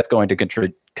 I think that's going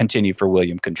to continue for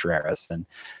William Contreras. And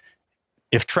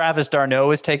if Travis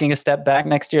d'Arnaud is taking a step back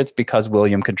next year, it's because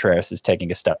William Contreras is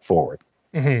taking a step forward.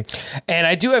 Mm-hmm. And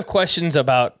I do have questions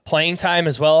about playing time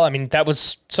as well. I mean, that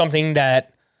was something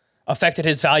that affected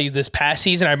his value this past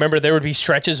season. I remember there would be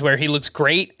stretches where he looks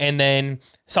great, and then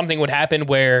something would happen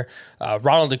where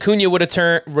Ronald Acuna would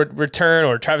return,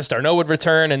 or Travis d'Arnaud would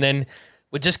return, and then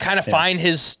would just kind of find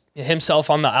himself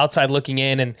on the outside looking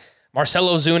in. And Marcell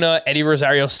Ozuna, Eddie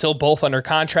Rosario, still both under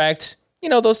contract.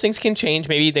 Those things can change.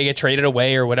 Maybe they get traded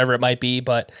away or whatever it might be,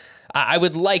 but I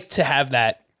would like to have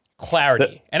that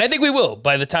clarity. And I think we will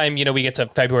by the time, we get to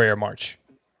February or March.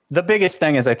 The biggest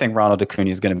thing is I think Ronald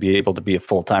Acuna is going to be able to be a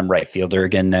full-time right fielder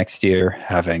again next year,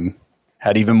 having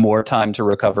had even more time to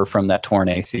recover from that torn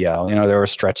ACL. There were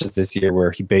stretches this year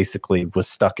where he basically was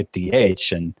stuck at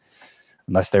DH, and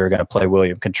unless they were going to play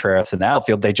William Contreras in the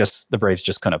outfield, the Braves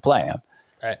just couldn't play him.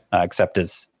 Right. Except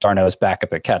as d'Arnaud's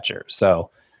backup at catcher. So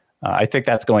I think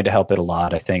that's going to help it a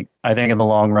lot. I think in the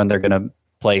long run, they're going to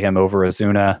play him over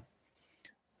Ozuna.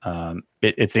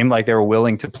 It seemed like they were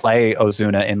willing to play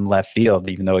Ozuna in left field,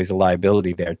 even though he's a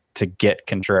liability there, to get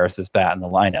Contreras' bat in the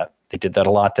lineup. They did that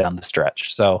a lot down the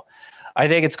stretch. So I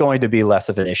think it's going to be less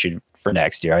of an issue for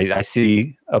next year. I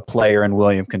see a player in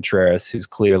William Contreras who's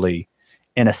clearly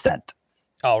in ascent.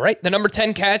 All right. The number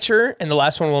 10 catcher, and the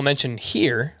last one we'll mention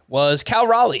here, was Cal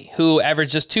Raleigh, who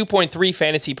averaged just 2.3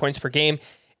 fantasy points per game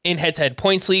in head-to-head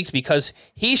points leagues because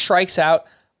he strikes out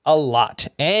a lot.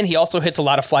 And he also hits a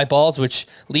lot of fly balls, which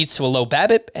leads to a low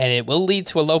BABIP, and it will lead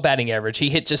to a low batting average.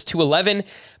 He hit just 211,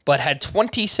 but had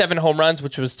 27 home runs,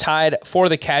 which was tied for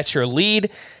the catcher lead.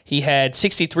 He had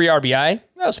 63 RBI.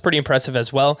 That was pretty impressive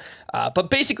as well. But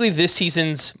basically this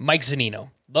season's Mike Zunino.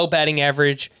 Low batting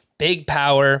average, big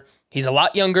power. He's a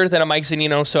lot younger than a Mike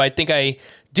Zunino, so I think I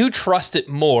do trust it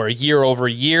more year over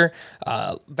year.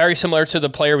 Very similar to the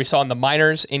player we saw in the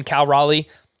minors in Cal Raleigh,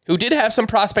 who did have some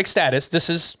prospect status. This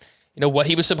is, what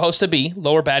he was supposed to be,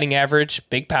 lower batting average,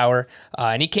 big power,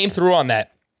 and he came through on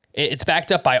that. It's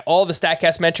backed up by all the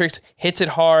StatCast metrics, hits it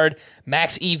hard,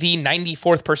 max EV,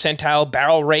 94th percentile,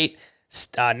 barrel rate,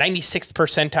 96th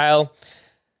percentile.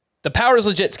 The power is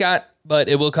legit, Scott, but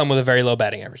it will come with a very low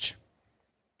batting average.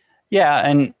 Yeah,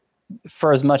 and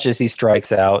for as much as he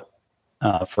strikes out,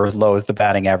 for as low as the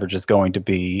batting average is going to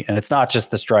be, and it's not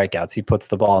just the strikeouts, he puts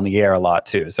the ball in the air a lot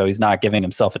too, so he's not giving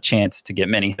himself a chance to get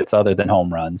many hits other than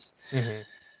home runs. Mm-hmm.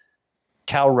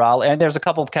 Cal Raleigh, and there's a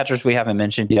couple of catchers we haven't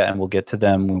mentioned yet, and we'll get to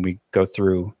them when we go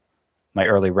through my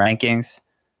early rankings.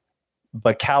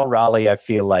 But Cal Raleigh, I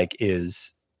feel like,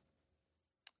 is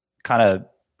kind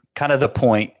of the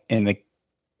point in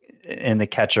the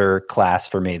catcher class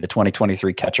for me, the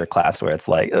 2023 catcher class, where it's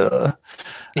like,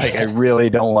 I really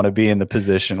don't want to be in the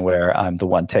position where I'm the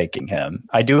one taking him.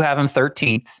 I do have him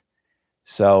 13th.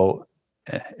 So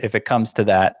if it comes to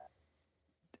that,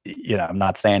 I'm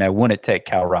not saying I wouldn't take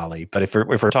Cal Raleigh, but if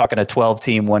we're talking a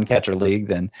 12-team one catcher league,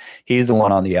 then he's the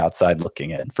one on the outside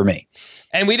looking in for me.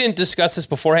 And we didn't discuss this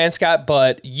beforehand, Scott,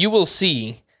 but you will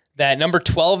see that number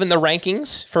 12 in the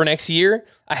rankings for next year,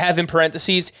 I have in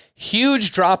parentheses,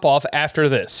 huge drop-off after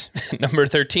this. Number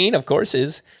 13, of course,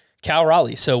 is Cal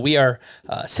Raleigh. So we are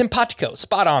simpatico,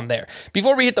 spot on there.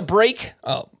 Before we hit the break,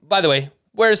 by the way,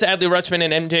 where's Adley Rutschman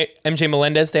and MJ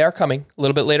Melendez? They are coming a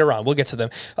little bit later on. We'll get to them.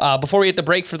 Before we hit the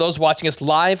break, for those watching us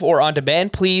live or on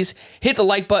demand, please hit the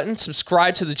like button,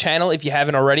 subscribe to the channel if you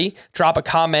haven't already, drop a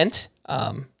comment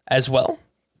as well.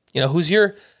 Who's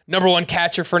your number one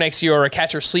catcher for next year, or a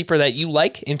catcher sleeper that you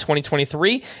like in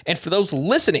 2023? And for those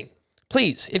listening,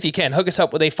 please, if you can, hook us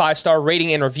up with a 5-star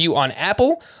rating and review on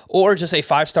Apple, or just a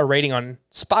 5-star rating on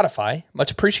Spotify.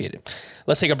 Much appreciated.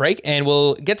 Let's take a break, and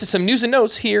we'll get to some news and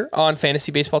notes here on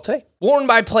Fantasy Baseball Today. Worn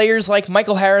by players like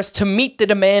Michael Harris to meet the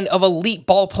demand of elite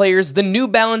ball players, the New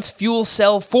Balance Fuel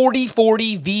Cell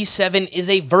 4040 V7 is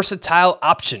a versatile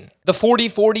option. The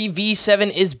 4040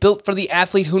 V7 is built for the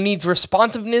athlete who needs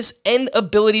responsiveness and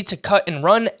ability to cut and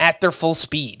run at their full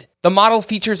speed. The model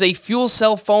features a fuel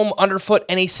cell foam underfoot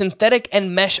and a synthetic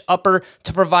and mesh upper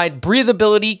to provide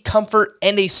breathability, comfort,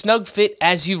 and a snug fit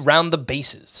as you round the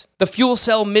bases. The fuel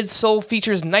cell midsole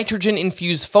features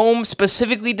nitrogen-infused foam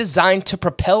specifically designed to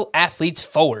propel athletes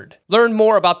forward. Learn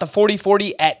more about the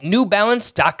 4040 at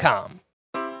newbalance.com.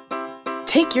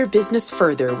 Take your business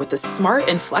further with the smart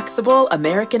and flexible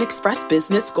American Express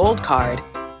Business Gold Card.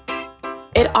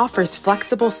 It offers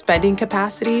flexible spending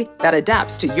capacity that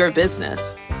adapts to your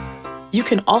business. You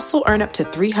can also earn up to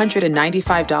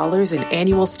 $395 in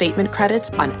annual statement credits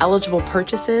on eligible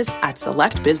purchases at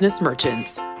select business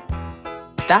merchants.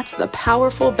 That's the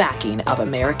powerful backing of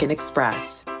American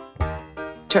Express.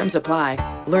 Terms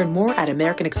apply. Learn more at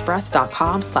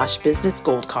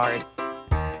americanexpress.com/businessgoldcard.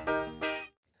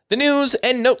 The news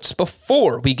and notes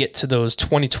before we get to those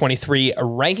 2023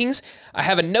 rankings. I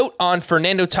have a note on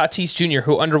Fernando Tatis Jr.,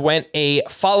 who underwent a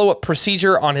follow-up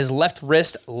procedure on his left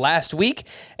wrist last week.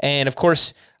 And of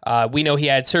course, we know he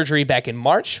had surgery back in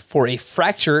March for a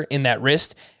fracture in that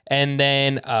wrist. And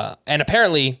then, and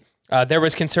apparently there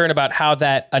was concern about how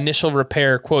that initial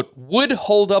repair, quote, would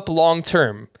hold up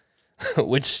long-term,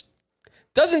 which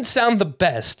doesn't sound the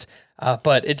best,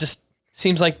 but it just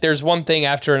seems like there's one thing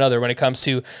after another when it comes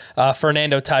to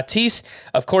Fernando Tatis.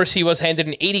 Of course, he was handed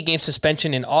an 80-game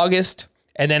suspension in August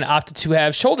and then opted to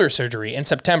have shoulder surgery in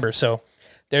September. So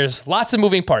there's lots of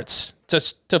moving parts.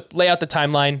 Just to lay out the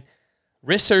timeline,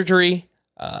 wrist surgery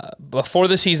before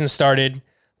the season started,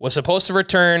 was supposed to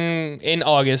return in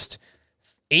August,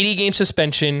 80-game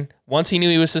suspension once he knew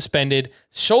he was suspended,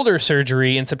 shoulder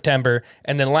surgery in September,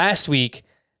 and then last week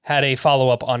had a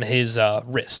follow-up on his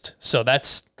wrist. So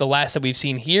that's the last that we've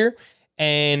seen here.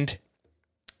 And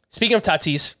speaking of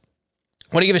Tatis,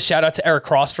 I want to give a shout out to Eric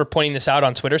Cross for pointing this out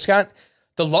on Twitter, Scott.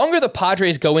 The longer the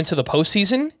Padres go into the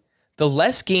postseason, the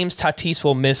less games Tatis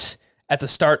will miss at the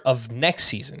start of next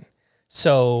season.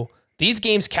 So these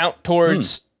games count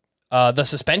towards the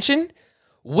suspension.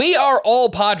 We are all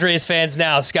Padres fans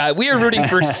now, Scott. We are rooting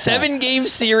for 7-game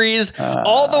series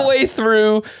all the way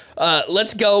through.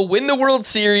 Let's go win the World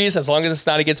Series, as long as it's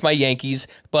not against my Yankees.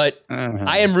 But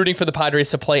I am rooting for the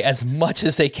Padres to play as much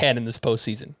as they can in this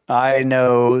postseason. I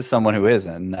know someone who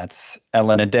isn't. That's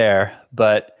Ellen Adair.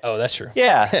 But oh, that's true.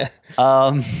 Yeah.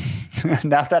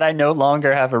 Now that I no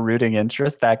longer have a rooting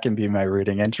interest, that can be my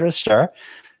rooting interest. Sure.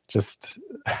 Just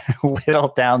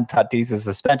whittle down Tatis'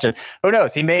 suspension. Who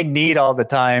knows? He may need all that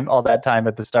time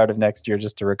at the start of next year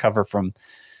just to recover from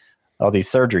all these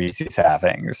surgeries he's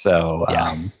having. So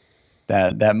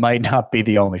that might not be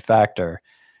the only factor.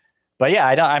 But yeah,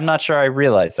 I'm not sure I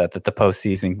realized that the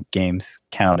postseason games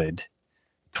counted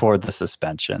toward the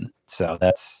suspension. So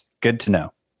that's good to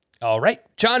know. All right.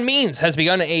 John Means has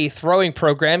begun a throwing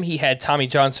program. He had Tommy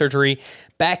John surgery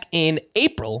back in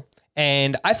April.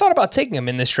 And I thought about taking him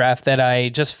in this draft that I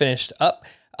just finished up.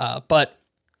 But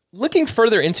looking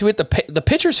further into it, the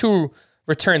pitchers who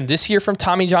returned this year from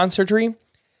Tommy John surgery,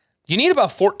 you need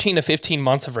about 14 to 15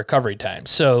 months of recovery time.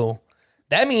 So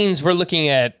that means we're looking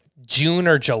at June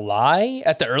or July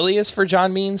at the earliest for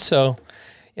John Means. So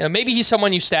maybe he's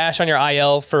someone you stash on your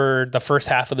IL for the first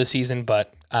half of the season,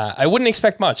 but I wouldn't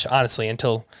expect much, honestly,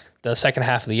 until the second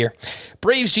half of the year.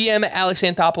 Braves GM Alex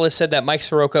Anthopoulos said that Mike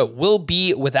Soroka will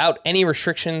be without any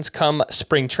restrictions come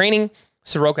spring training.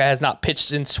 Soroka has not pitched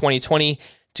since 2020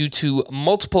 due to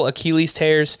multiple Achilles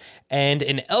tears and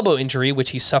an elbow injury,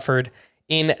 which he suffered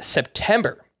in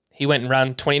September. He went in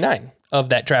round 29 of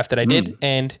that draft that I did,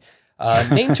 and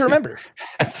name to remember.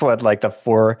 That's what, like the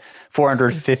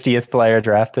 450th player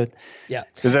drafted? Yeah.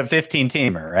 It was a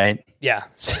 15-teamer, right? Yeah.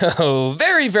 So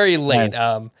very, very late.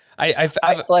 I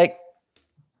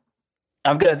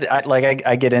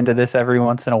get into this every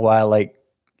once in a while. Like,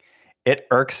 it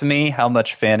irks me how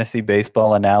much fantasy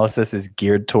baseball analysis is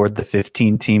geared toward the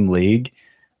 15-team league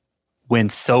when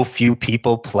so few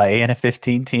people play in a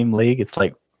 15-team league. It's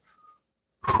like,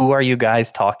 who are you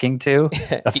guys talking to?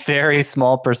 A very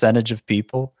small percentage of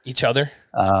people. Each other?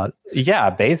 Yeah,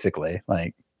 basically.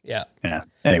 Like, yeah.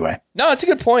 Anyway. No, it's a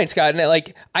good point, Scott.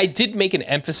 And I did make an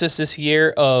emphasis this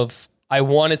year of I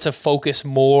wanted to focus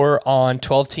more on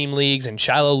 12-team leagues and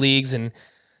shallow leagues. And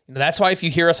that's why if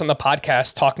you hear us on the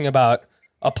podcast talking about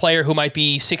a player who might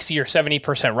be 60 or 70%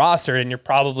 rostered, and you're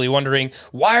probably wondering,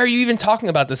 why are you even talking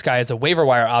about this guy as a waiver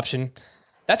wire option?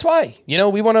 That's why.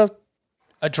 We want to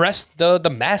address the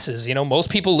masses. Most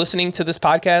people listening to this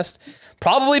podcast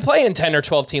probably play in 10 or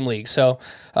 12-team leagues. So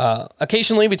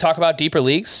occasionally we talk about deeper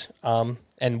leagues,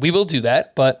 and we will do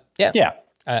that. But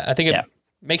I think it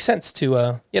makes sense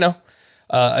to,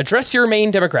 address your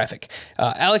main demographic.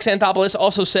 Alex Anthopoulos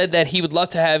also said that he would love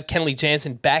to have Kenley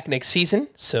Jansen back next season,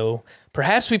 so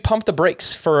perhaps we pump the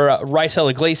brakes for Raisel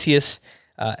Iglesias,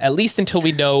 at least until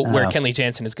we know where Kenley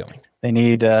Jansen is going. They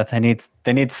need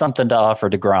something to offer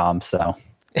DeGrom, so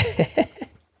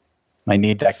might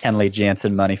need that Kenley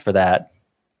Jansen money for that.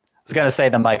 I was going to say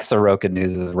the Mike Soroka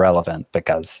news is relevant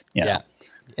because, Yeah.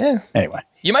 Anyway.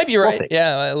 You might be right. see.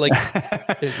 Yeah,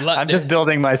 I'm just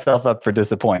building myself up for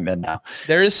disappointment now.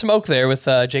 There is smoke there with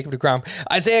Jacob deGrom.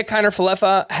 Isaiah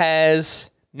Kiner-Falefa has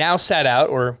now sat out,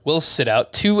 or will sit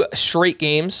out, 2 straight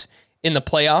games in the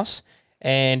playoffs.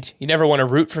 And you never want to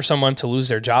root for someone to lose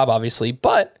their job, obviously.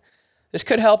 But this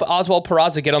could help Oswald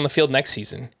Peraza get on the field next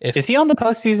season. Is he on the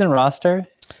postseason roster?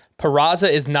 Peraza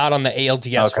is not on the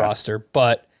ALDS roster,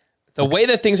 but the way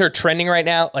that things are trending right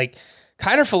now, like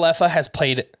Kiner-Falefa has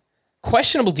played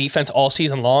questionable defense all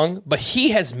season long, but he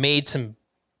has made some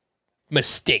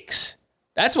mistakes.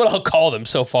 That's what I'll call them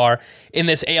so far in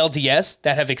this ALDS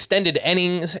that have extended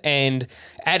innings and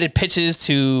added pitches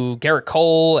to Garrett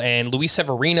Cole and Luis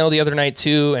Severino the other night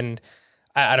too. And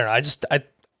I don't know.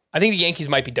 I think the Yankees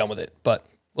might be done with it, but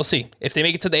we'll see. If they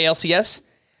make it to the ALCS,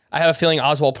 I have a feeling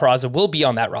Oswald Peraza will be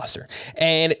on that roster.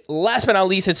 And last but not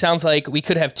least, it sounds like we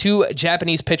could have 2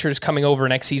 Japanese pitchers coming over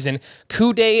next season,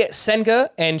 Kude Senga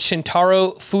and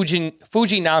Shintaro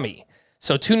Fujinami.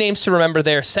 So 2 names to remember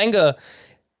there. Senga,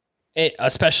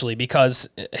 especially because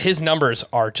his numbers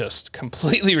are just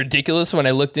completely ridiculous when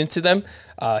I looked into them.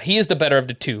 He is the better of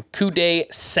the 2.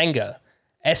 Kude Senga.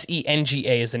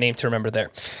 Senga is the name to remember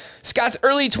there. Scott's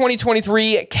early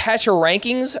 2023 catcher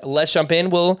rankings. Let's jump in.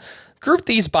 We'll group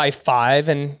these by 5,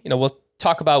 and we'll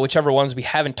talk about whichever ones we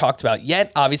haven't talked about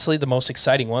yet. Obviously, the most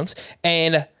exciting ones,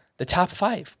 and the top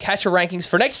 5 catcher rankings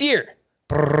for next year.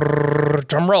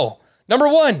 Drum roll. Number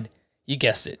 1, you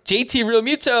guessed it, JT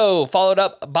Realmuto, followed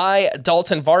up by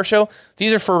Dalton Varsho.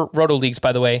 These are for Roto Leagues,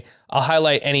 by the way. I'll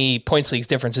highlight any points leagues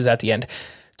differences at the end.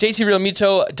 JT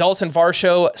Realmuto, Dalton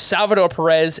Varsho, Salvador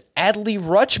Perez, Adley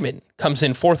Rutschman comes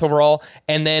in 4th overall,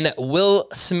 and then Will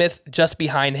Smith just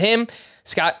behind him.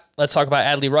 Scott, let's talk about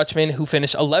Adley Rutschman, who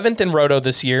finished 11th in Roto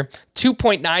this year,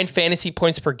 2.9 fantasy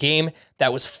points per game.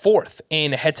 That was 4th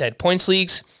in head-to-head points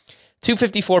leagues,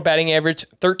 254 batting average,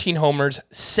 13 homers,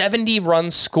 70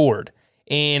 runs scored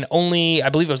in only, I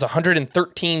believe it was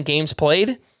 113 games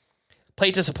played.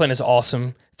 Plate discipline is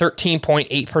awesome.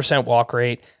 13.8% walk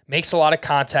rate, makes a lot of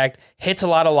contact, hits a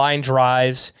lot of line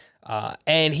drives,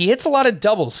 and he hits a lot of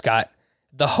doubles, Scott.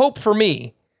 The hope for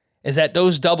me is that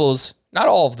those doubles, not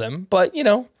all of them, but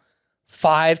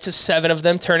 5 to 7 of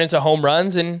them turn into home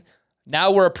runs, and now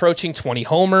we're approaching 20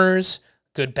 homers,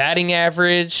 good batting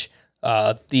average.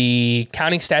 The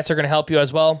counting stats are going to help you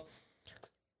as well.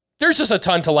 There's just a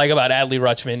ton to like about Adley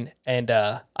Rutschman, and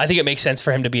I think it makes sense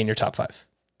for him to be in your top 5.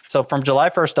 So from July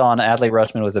 1st on, Adley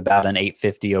Rutschman was about an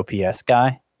 850 OPS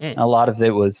guy. A lot of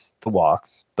it was the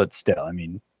walks, but still, I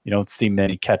mean, you don't see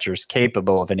many catchers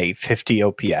capable of an 850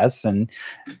 OPS, and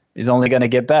he's only going to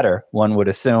get better, one would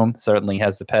assume. Certainly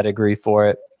has the pedigree for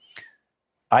it.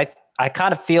 I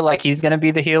kind of feel like he's going to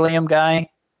be the helium guy.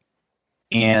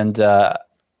 And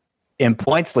in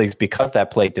points leagues, because that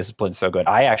plate discipline is so good,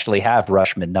 I actually have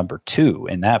Rutschman number 2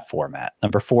 in that format.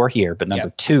 Number 4 here, but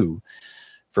number 2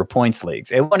 for points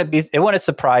leagues. It wouldn't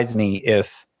surprise me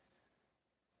if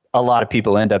a lot of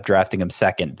people end up drafting him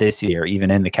 2nd this year,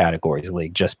 even in the categories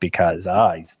league, just because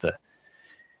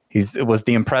it was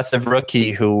the impressive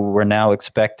rookie who we're now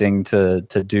expecting to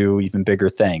do even bigger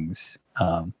things.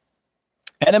 And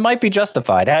it might be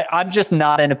justified. I'm just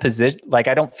not in a position, like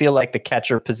I don't feel like the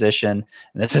catcher position,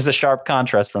 and this is a sharp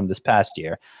contrast from this past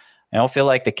year, I don't feel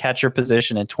like the catcher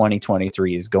position in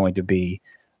 2023 is going to be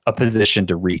a position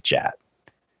to reach at.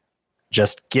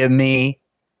 Just give me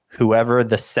whoever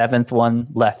the 7th one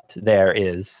left there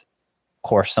is. Of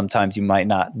course, sometimes you might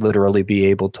not literally be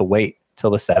able to wait till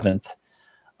the 7th.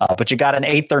 But you got an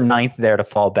 8th or 9th there to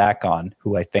fall back on,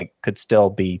 who I think could still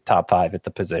be top 5 at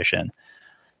the position.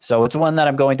 So it's one that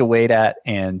I'm going to wait at,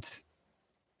 and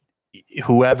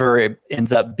whoever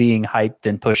ends up being hyped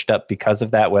and pushed up because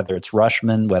of that, whether it's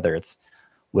Rutschman, whether it's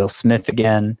Will Smith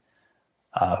again,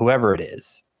 whoever it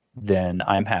is, then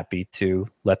I'm happy to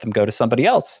let them go to somebody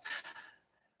else.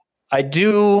 I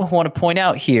do want to point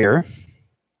out here,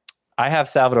 I have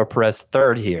Salvador Perez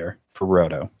 3rd here for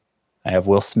Roto. I have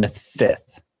Will Smith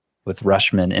 5th with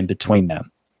Rutschman in between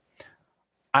them.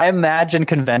 I imagine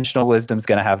conventional wisdom is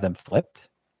going to have them flipped.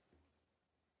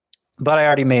 But I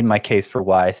already made my case for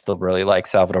why I still really like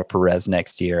Salvador Perez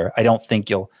next year. I don't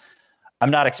think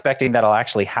I'm not expecting that I'll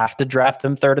actually have to draft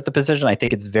him third at the position. I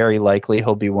think it's very likely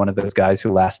he'll be one of those guys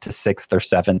who lasts to sixth or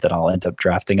seventh, and I'll end up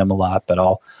drafting him a lot. But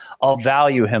I'll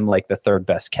value him like the third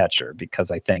best catcher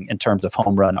because I think in terms of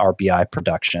home run RBI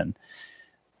production,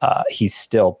 he's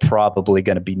still probably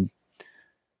going to be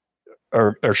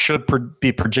or should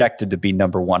be projected to be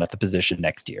number one at the position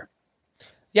next year.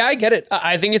 Yeah, I get it.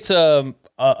 I think it's a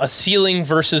ceiling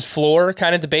versus floor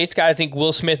kind of debate, Scott. I think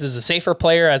Will Smith is a safer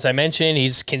player. As I mentioned,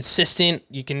 he's consistent.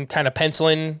 You can kind of pencil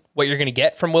in what you're going to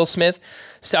get from Will Smith.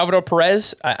 Salvador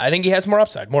Perez, I think he has more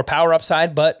upside, more power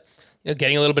upside, but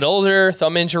getting a little bit older,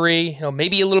 thumb injury,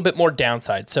 maybe a little bit more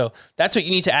downside. So that's what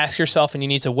you need to ask yourself and you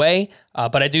need to weigh.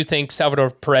 But I do think Salvador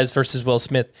Perez versus Will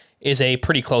Smith is a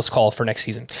pretty close call for next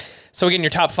season. So again, your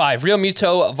top five: Real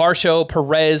Muto, Varsho,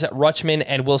 Perez, Rutschman,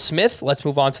 and Will Smith. Let's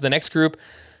move on to the next group.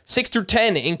 6 through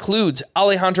 10 includes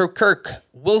Alejandro Kirk,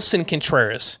 Wilson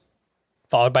Contreras,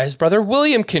 followed by his brother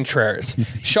William Contreras,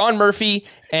 Sean Murphy,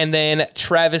 and then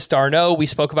Travis d'Arnaud. We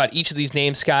spoke about each of these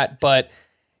names, Scott, but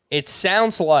it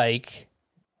sounds like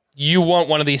you want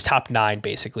one of these top 9,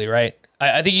 basically, right?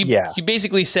 I think you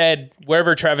basically said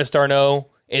wherever Travis d'Arnaud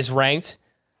is ranked,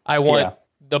 I want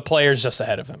the players just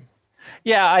ahead of him.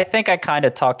 Yeah, I think I kind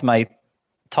of talked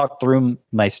through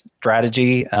my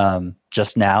strategy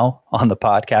just now on the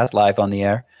podcast, live on the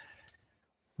air,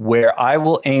 where I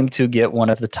will aim to get one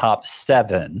of the top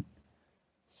 7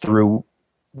 through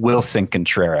Wilson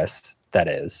Contreras, that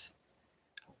is.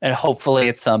 And hopefully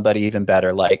it's somebody even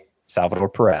better like Salvador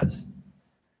Perez,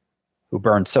 who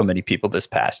burned so many people this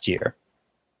past year.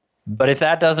 But if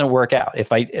that doesn't work out,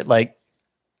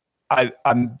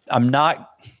 I'm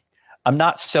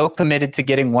not so committed to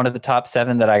getting one of the top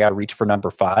 7 that I got to reach for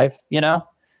number 5,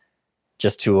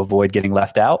 just to avoid getting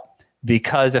left out.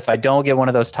 Because if I don't get one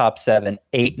of those top 7,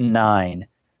 8 and 9,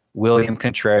 William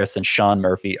Contreras and Sean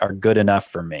Murphy are good enough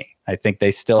for me. I think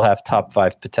they still have top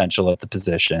 5 potential at the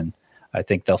position. I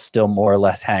think they'll still more or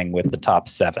less hang with the top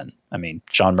 7. I mean,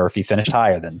 Sean Murphy finished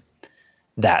higher than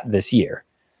that this year.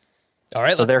 All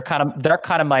right. So they're kind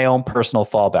of my own personal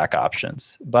fallback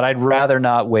options, but I'd rather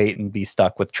not wait and be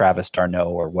stuck with Travis d'Arnaud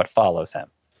or what follows him.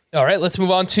 All right, let's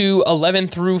move on to 11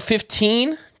 through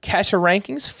 15 catcher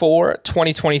rankings for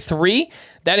 2023.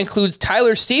 That includes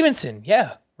Tyler Stevenson.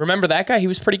 Yeah, remember that guy? He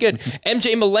was pretty good.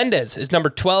 MJ Melendez is number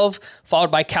 12,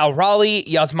 followed by Cal Raleigh,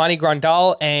 Yasmani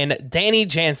Grandal, and Danny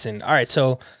Jansen. All right,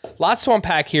 so lots to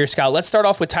unpack here, Scott. Let's start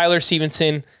off with Tyler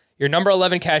Stevenson, your number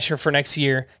 11 catcher for next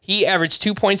year. He averaged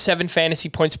 2.7 fantasy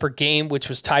points per game, which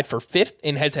was tied for 5th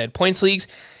in head-to-head points leagues.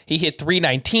 He hit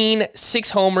 .319,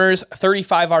 6 homers,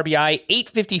 35 RBI,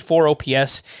 854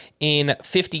 OPS in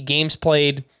 50 games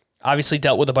played. Obviously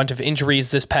dealt with a bunch of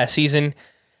injuries this past season.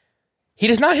 He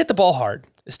does not hit the ball hard.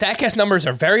 The StatCast numbers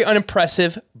are very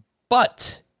unimpressive,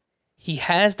 but he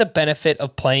has the benefit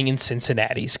of playing in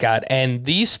Cincinnati, Scott, and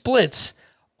these splits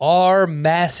are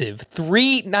massive.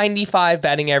 .395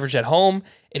 batting average at home,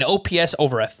 an OPS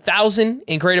over 1,000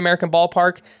 in Great American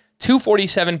Ballpark,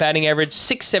 .247 batting average,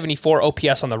 674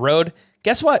 OPS on the road.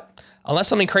 Guess what? Unless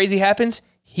something crazy happens,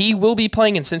 he will be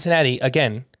playing in Cincinnati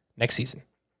again next season.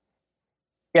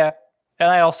 Yeah, and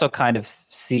I also kind of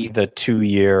see the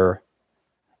 2-year,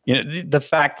 the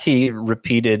fact he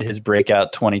repeated his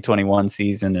breakout 2021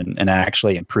 season and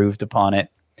actually improved upon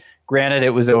it. Granted,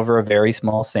 it was over a very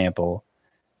small sample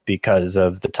because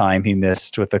of the time he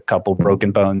missed with a couple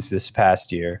broken bones this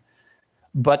past year.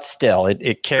 But still,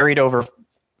 it carried over.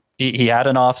 He had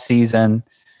an off season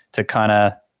to kind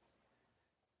of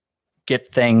get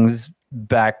things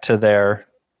back to their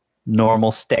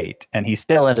normal state, and he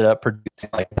still ended up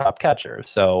producing like a top catcher.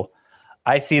 So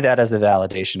I see that as a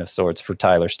validation of sorts for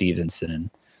Tyler Stevenson.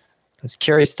 I was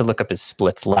curious to look up his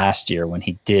splits last year when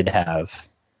he did have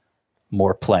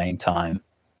more playing time.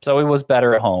 So he was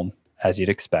better at home, as you'd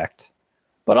expect.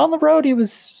 But on the road, he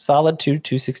was solid,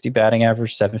 260 batting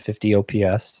average, 750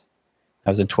 OPS.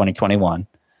 That was in 2021.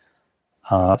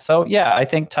 So, yeah, I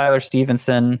think Tyler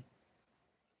Stevenson,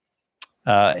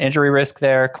 injury risk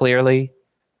there, clearly.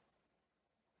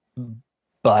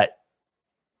 But,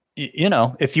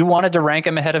 if you wanted to rank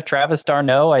him ahead of Travis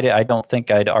d'Arnaud, I don't think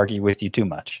I'd argue with you too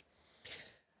much.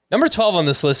 Number 12 on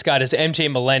this list, Scott, is MJ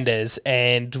Melendez.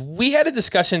 And we had a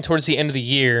discussion towards the end of the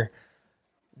year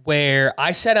where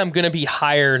I said I'm going to be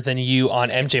higher than you on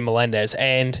MJ Melendez.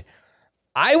 And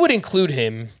I would include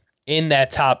him in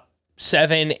that top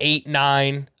 7, 8,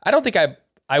 9. I don't think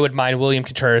I would mind William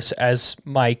Contreras as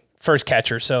my first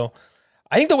catcher. So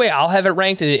I think the way I'll have it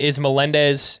ranked is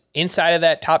Melendez inside of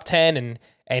that top 10,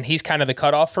 and he's kind of the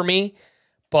cutoff for me.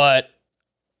 But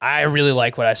I really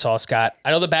like what I saw, Scott.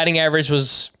 I know the batting average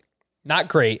was not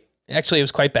great Actually, it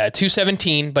was quite bad.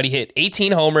 217, but he hit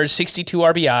 18 homers, 62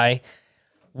 RBI,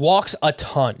 walks a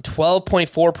ton,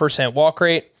 12.4% walk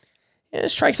rate. And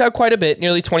strikes out quite a bit,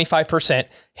 nearly 25%.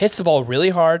 Hits the ball really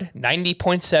hard,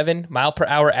 90.7 mile per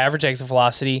hour average exit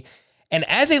velocity. And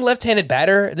as a left-handed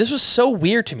batter, this was so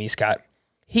weird to me, Scott.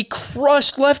 He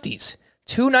crushed lefties.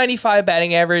 295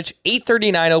 batting average,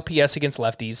 839 OPS against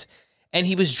lefties, and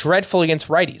he was dreadful against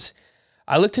righties.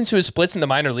 I looked into his splits in the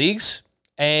minor leagues,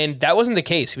 and that wasn't the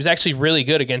case. He was actually really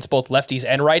good against both lefties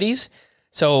and righties.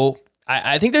 So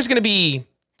I think there's going to be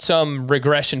some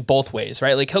regression both ways,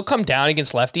 right? Like he'll come down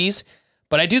against lefties,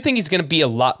 but I do think he's going to be a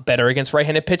lot better against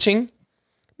right-handed pitching.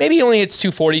 Maybe he only hits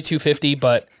 240, 250,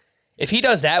 but if he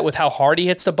does that with how hard he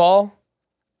hits the ball,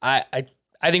 I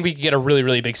think we could get a really,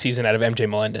 really big season out of MJ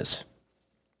Melendez.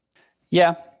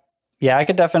 Yeah, I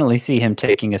could definitely see him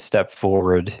taking a step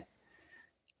forward.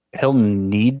 He'll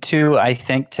need to, I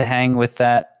think, to hang with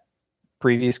that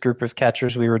previous group of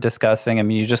catchers we were discussing. I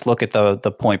mean, you just look at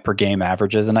the point per game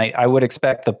averages, and I would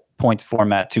expect the points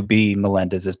format to be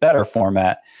Melendez's better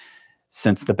format,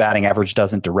 since the batting average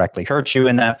doesn't directly hurt you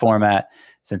in that format,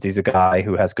 since he's a guy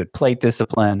who has good plate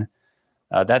discipline.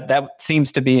 That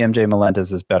seems to be MJ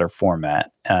Melendez's better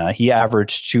format. He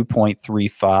averaged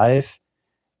 2.35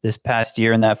 this past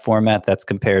year in that format. That's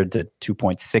compared to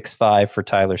 2.65 for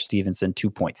Tyler Stevenson,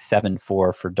 2.74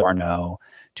 for d'Arnaud,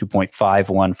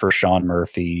 2.51 for Sean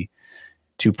Murphy,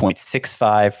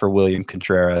 2.65 for William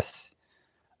Contreras.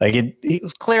 Like it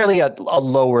was clearly a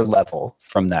lower level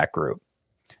from that group.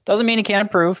 Doesn't mean he can't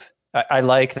improve. I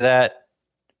like that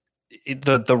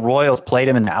the Royals played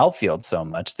him in the outfield so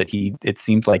much that it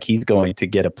seems like he's going to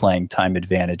get a playing time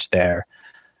advantage there.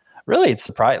 Really, it's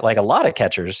surprising. Like a lot of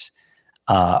catchers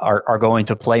are going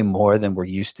to play more than we're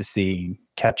used to seeing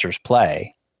catchers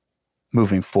play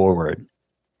moving forward.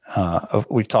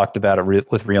 We've talked about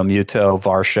it with Real Muto,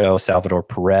 Varsho, Salvador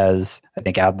Perez. I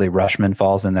think Adley Rutschman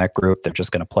falls in that group. They're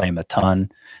just going to play him a ton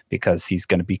because he's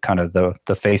going to be kind of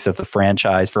the face of the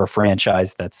franchise for a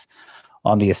franchise that's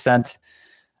on the ascent.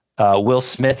 Will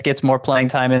Smith gets more playing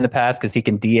time in the past because he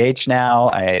can DH now.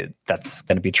 That's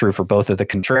going to be true for both of the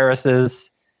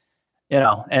Contrerases.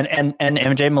 And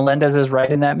MJ Melendez is right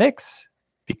in that mix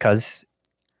because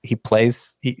he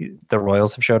plays. The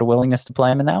Royals have showed a willingness to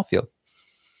play him in the outfield.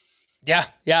 Yeah,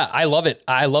 I love it.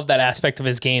 I love that aspect of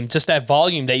his game. Just that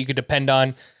volume that you could depend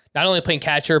on, not only playing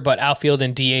catcher, but outfield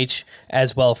and DH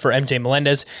as well for MJ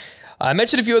Melendez. I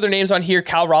mentioned a few other names on here.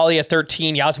 Cal Raleigh at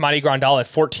 13, Yasmani Grandal at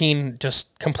 14,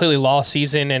 just completely lost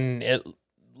season, and it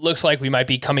looks like we might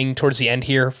be coming towards the end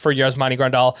here for Yasmani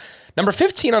Grandal. Number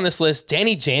 15 on this list,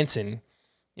 Danny Jansen,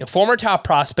 former top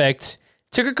prospect.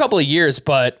 Took a couple of years,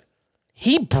 but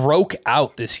he broke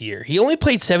out this year. He only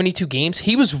played 72 games.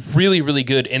 He was really, really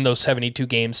good in those 72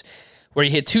 games where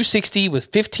he hit 260 with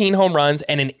 15 home runs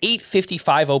and an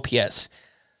 855 OPS.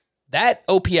 That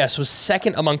OPS was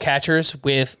second among catchers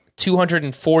with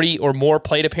 240 or more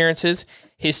plate appearances.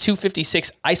 His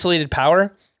 256 isolated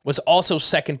power was also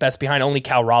second best behind only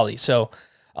Cal Raleigh. So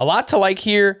a lot to like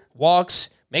here.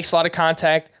 Walks, makes a lot of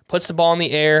contact, puts the ball in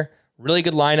the air, really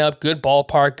good lineup, good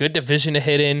ballpark, good division to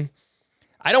hit in.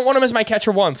 I don't want him as my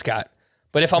catcher one, Scott.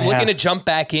 But if I'm looking to jump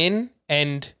back in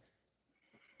and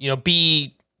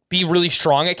be really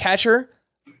strong at catcher,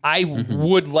 I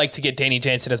would like to get Danny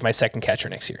Jansen as my second catcher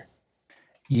next year.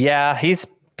 Yeah, he's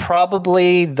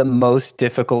probably the most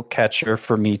difficult catcher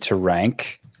for me to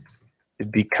rank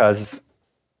because,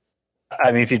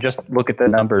 I mean, if you just look at the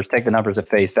numbers, take the numbers at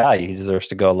face value, he deserves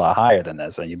to go a lot higher than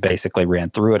this. And you basically ran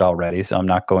through it already, so I'm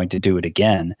not going to do it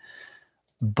again.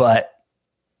 But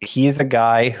he's a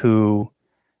guy who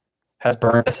has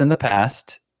burned us in the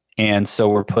past, and so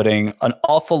we're putting an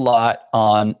awful lot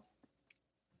on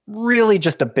really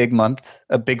just a big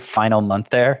final month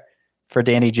there for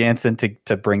Danny Jansen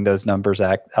to bring those numbers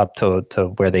up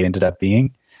to where they ended up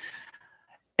being.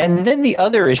 And then the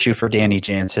other issue for Danny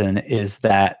Jansen is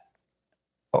that,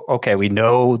 okay, we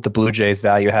know the Blue Jays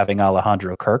value having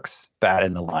Alejandro Kirk's bat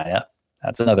in the lineup.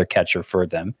 That's another catcher for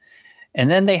them. And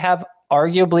then they have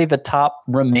arguably the top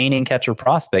remaining catcher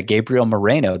prospect, Gabriel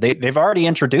Moreno. They've already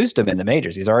introduced him in the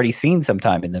majors. He's already seen some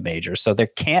time in the majors, so they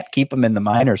can't keep him in the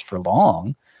minors for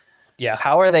long. Yeah.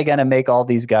 How are they going to make all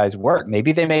these guys work?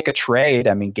 Maybe they make a trade.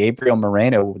 I mean, Gabriel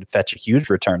Moreno would fetch a huge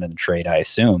return in the trade, I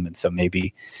assume. And so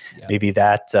maybe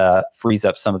that frees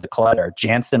up some of the clutter.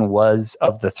 Jansen was,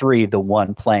 of the three, the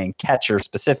one playing catcher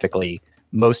specifically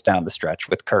most down the stretch,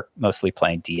 with Kirk mostly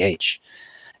playing DH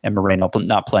and Moreno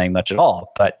not playing much at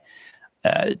all. But,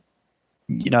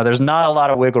 there's not a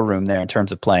lot of wiggle room there in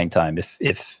terms of playing time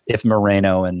if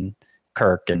Moreno and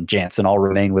Kirk and Jansen all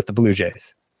remain with the Blue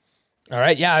Jays. All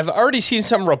right. Yeah, I've already seen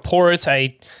some reports. I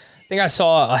think I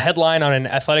saw a headline on an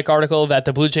Athletic article that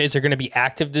the Blue Jays are going to be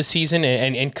active this season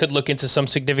and could look into some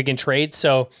significant trades.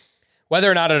 So whether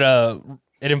or not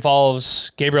it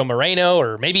involves Gabriel Moreno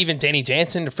or maybe even Danny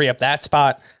Jansen to free up that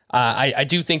spot, I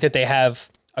do think that they have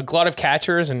a glut of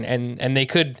catchers and they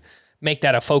could make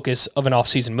that a focus of an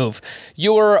offseason move.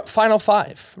 Your final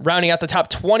five, rounding out the top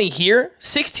 20 here,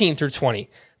 16 through 20.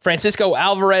 Francisco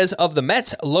Alvarez of the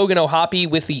Mets, Logan O'Hoppe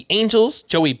with the Angels,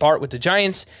 Joey Bart with the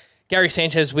Giants, Gary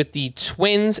Sanchez with the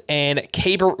Twins, and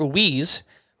Keibert Ruiz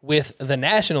with the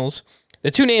Nationals.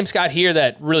 The two names got here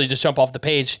that really just jump off the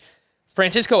page.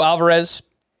 Francisco Alvarez,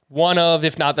 one of,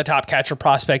 if not the top catcher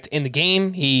prospect in the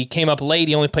game. He came up late.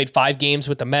 He only played 5 games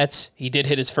with the Mets. He did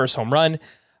hit his first home run.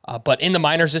 But in the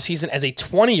minors this season, as a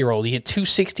 20-year-old, he hit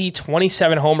 260,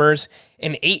 27 homers,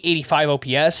 and 885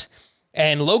 OPS.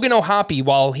 And Logan O'Hoppe,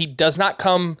 while he does not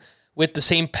come with the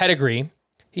same pedigree,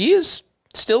 he is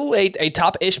still a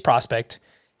top-ish prospect.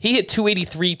 He hit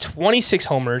 283, 26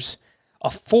 homers, a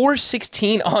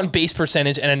 416 on-base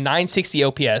percentage, and a 960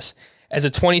 OPS as a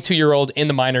 22-year-old in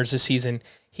the minors this season.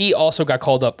 He also got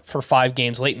called up for 5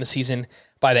 games late in the season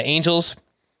by the Angels.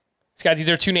 Scott, these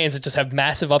are two names that just have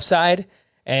massive upside.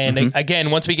 And again,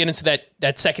 once we get into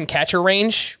that second catcher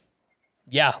range,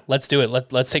 yeah, let's do it.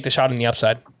 Let's take the shot on the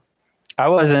upside. I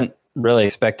wasn't really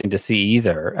expecting to see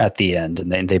either at the end,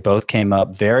 and they both came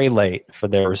up very late for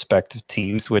their respective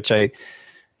teams, which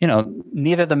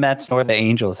neither the Mets nor the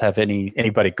Angels have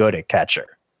anybody good at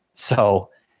catcher. So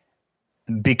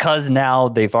because now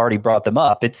they've already brought them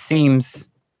up, it seems,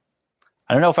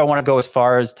 I don't know if I want to go as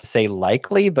far as to say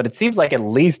likely, but it seems like at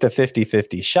least a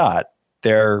 50-50 shot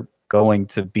they're going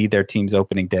to be their team's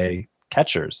opening day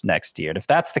catchers next year. And if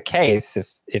that's the case,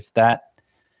 if that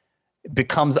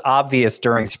becomes obvious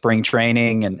during spring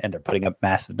training and they're putting up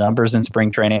massive numbers in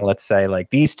spring training, let's say like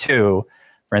these two,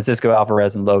 Francisco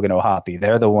Alvarez and Logan O'Hoppe,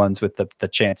 they're the ones with the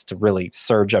chance to really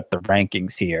surge up the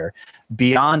rankings here.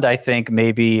 Beyond, I think,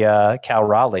 maybe Cal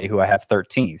Raleigh, who I have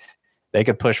 13th. They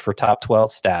could push for top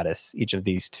 12 status, each of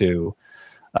these two,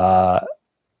 by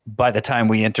the time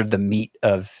we entered the meat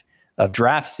of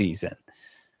draft season.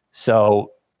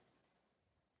 So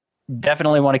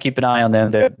definitely want to keep an eye on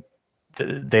them.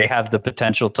 They have the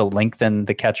potential to lengthen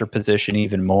the catcher position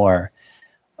even more.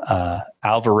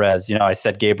 Alvarez, I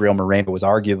said Gabriel Moreno was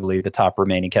arguably the top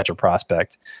remaining catcher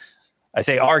prospect. I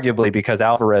say arguably because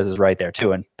Alvarez is right there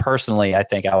too. And personally, I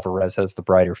think Alvarez has the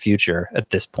brighter future at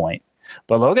this point.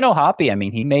 But Logan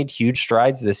O'Hoppe, he made huge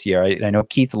strides this year. I know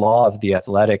Keith Law of The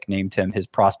Athletic named him his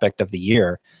prospect of the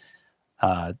year.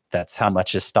 That's how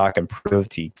much his stock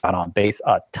improved. He got on base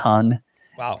a ton.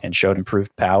 Wow. And showed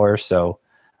improved power. So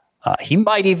he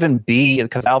might even be,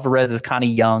 because Alvarez is kind of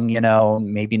young,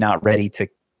 maybe not ready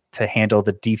to handle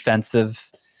the defensive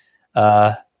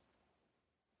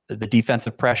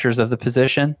pressures of the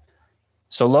position.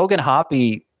 So Logan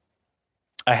Hoppe,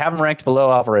 I have him ranked below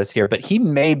Alvarez here, but he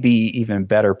may be even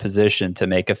better positioned to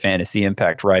make a fantasy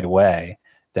impact right away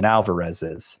than Alvarez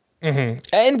is. Mm-hmm.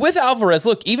 And with Alvarez,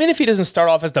 look, even if he doesn't start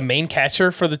off as the main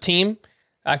catcher for the team,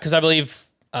 because I believe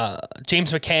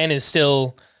James McCann is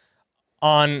still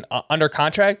under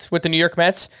contract with the New York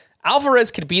Mets, Alvarez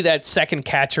could be that second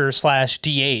catcher /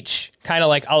 DH, kind of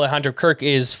like Alejandro Kirk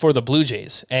is for the Blue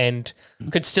Jays, and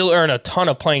could still earn a ton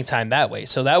of playing time that way.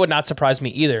 So that would not surprise me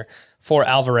either for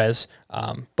Alvarez.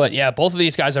 But yeah, both of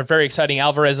these guys are very exciting.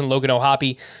 Alvarez and Logan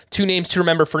O'Hoppe, two names to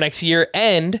remember for next year.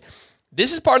 And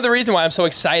this is part of the reason why I'm so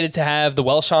excited to have the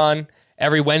Welsh on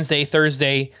every Wednesday,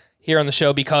 Thursday here on the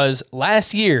show, because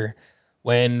last year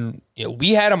when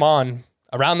we had him on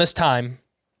around this time,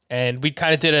 and we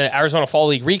kind of did an Arizona Fall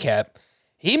League recap,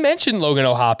 he mentioned Logan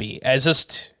O'Hoppe as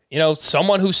just,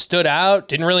 someone who stood out,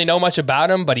 didn't really know much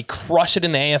about him, but he crushed it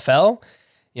in the AFL,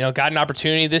 got an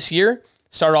opportunity this year,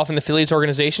 started off in the Phillies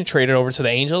organization, traded over to the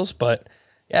Angels. But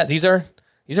yeah, these are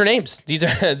names.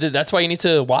 That's why you need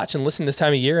to watch and listen this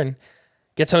time of year and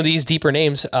get some of these deeper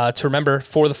names to remember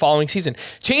for the following season.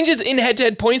 Changes in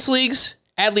head-to-head points leagues.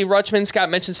 Adley Rutschman, Scott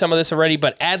mentioned some of this already,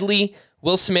 but Adley,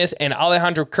 Will Smith, and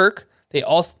Alejandro Kirk, they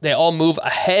all move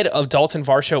ahead of Dalton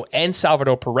Varsho and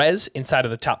Salvador Perez inside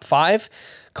of the top 5.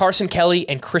 Carson Kelly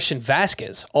and Christian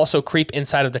Vasquez also creep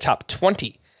inside of the top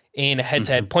 20 in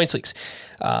head-to-head points leagues.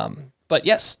 But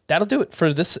yes, that'll do it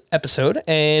for this episode.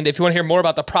 And if you want to hear more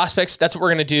about the prospects, that's what we're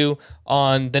going to do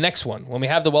on the next one. When we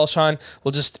have the Welsh on,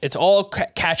 it's all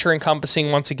catcher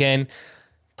encompassing once again.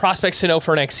 Prospects to know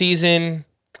for next season.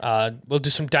 We'll do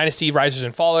some dynasty risers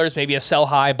and fallers, maybe a sell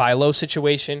high, buy low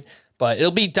situation. But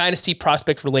it'll be dynasty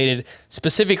prospect related,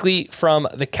 specifically from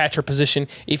the catcher position.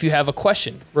 If you have a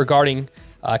question regarding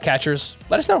catchers,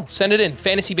 let us know. Send it in.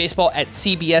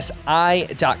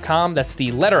 fantasybaseball@cbsi.com. That's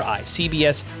the letter I,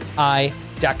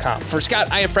 cbsi.com. For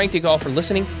Scott, I am Frank. Thank you all for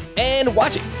listening and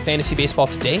watching Fantasy Baseball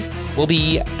today. We'll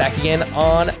be back again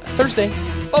on Thursday.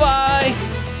 Bye-bye.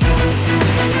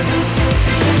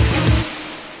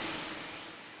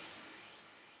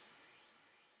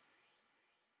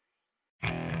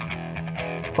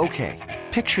 Okay,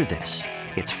 picture this.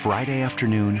 It's Friday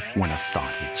afternoon when a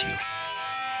thought hits you.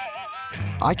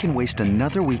 I can waste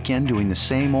another weekend doing the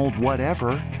same old whatever,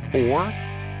 or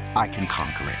I can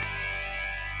conquer it.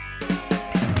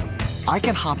 I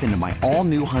can hop into my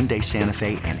all-new Hyundai Santa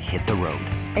Fe and hit the road.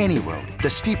 Any road. The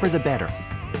steeper, the better.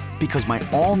 Because my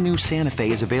all-new Santa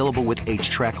Fe is available with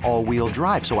H-Track all-wheel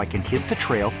drive, so I can hit the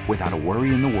trail without a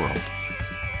worry in the world.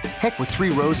 Heck, with 3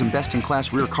 rows and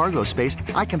best-in-class rear cargo space,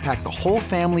 I can pack the whole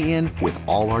family in with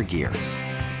all our gear.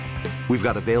 We've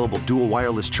got available dual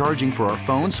wireless charging for our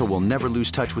phones, so we'll never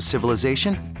lose touch with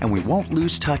civilization, and we won't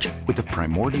lose touch with the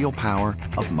primordial power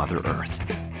of Mother Earth.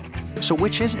 So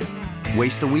which is it?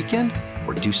 Waste the weekend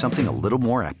or do something a little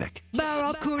more epic?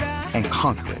 And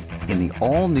conquer it in the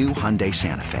all-new Hyundai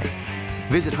Santa Fe.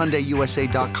 Visit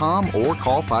HyundaiUSA.com or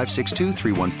call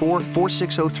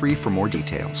 562-314-4603 for more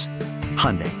details.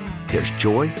 Hyundai, there's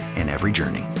joy in every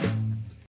journey.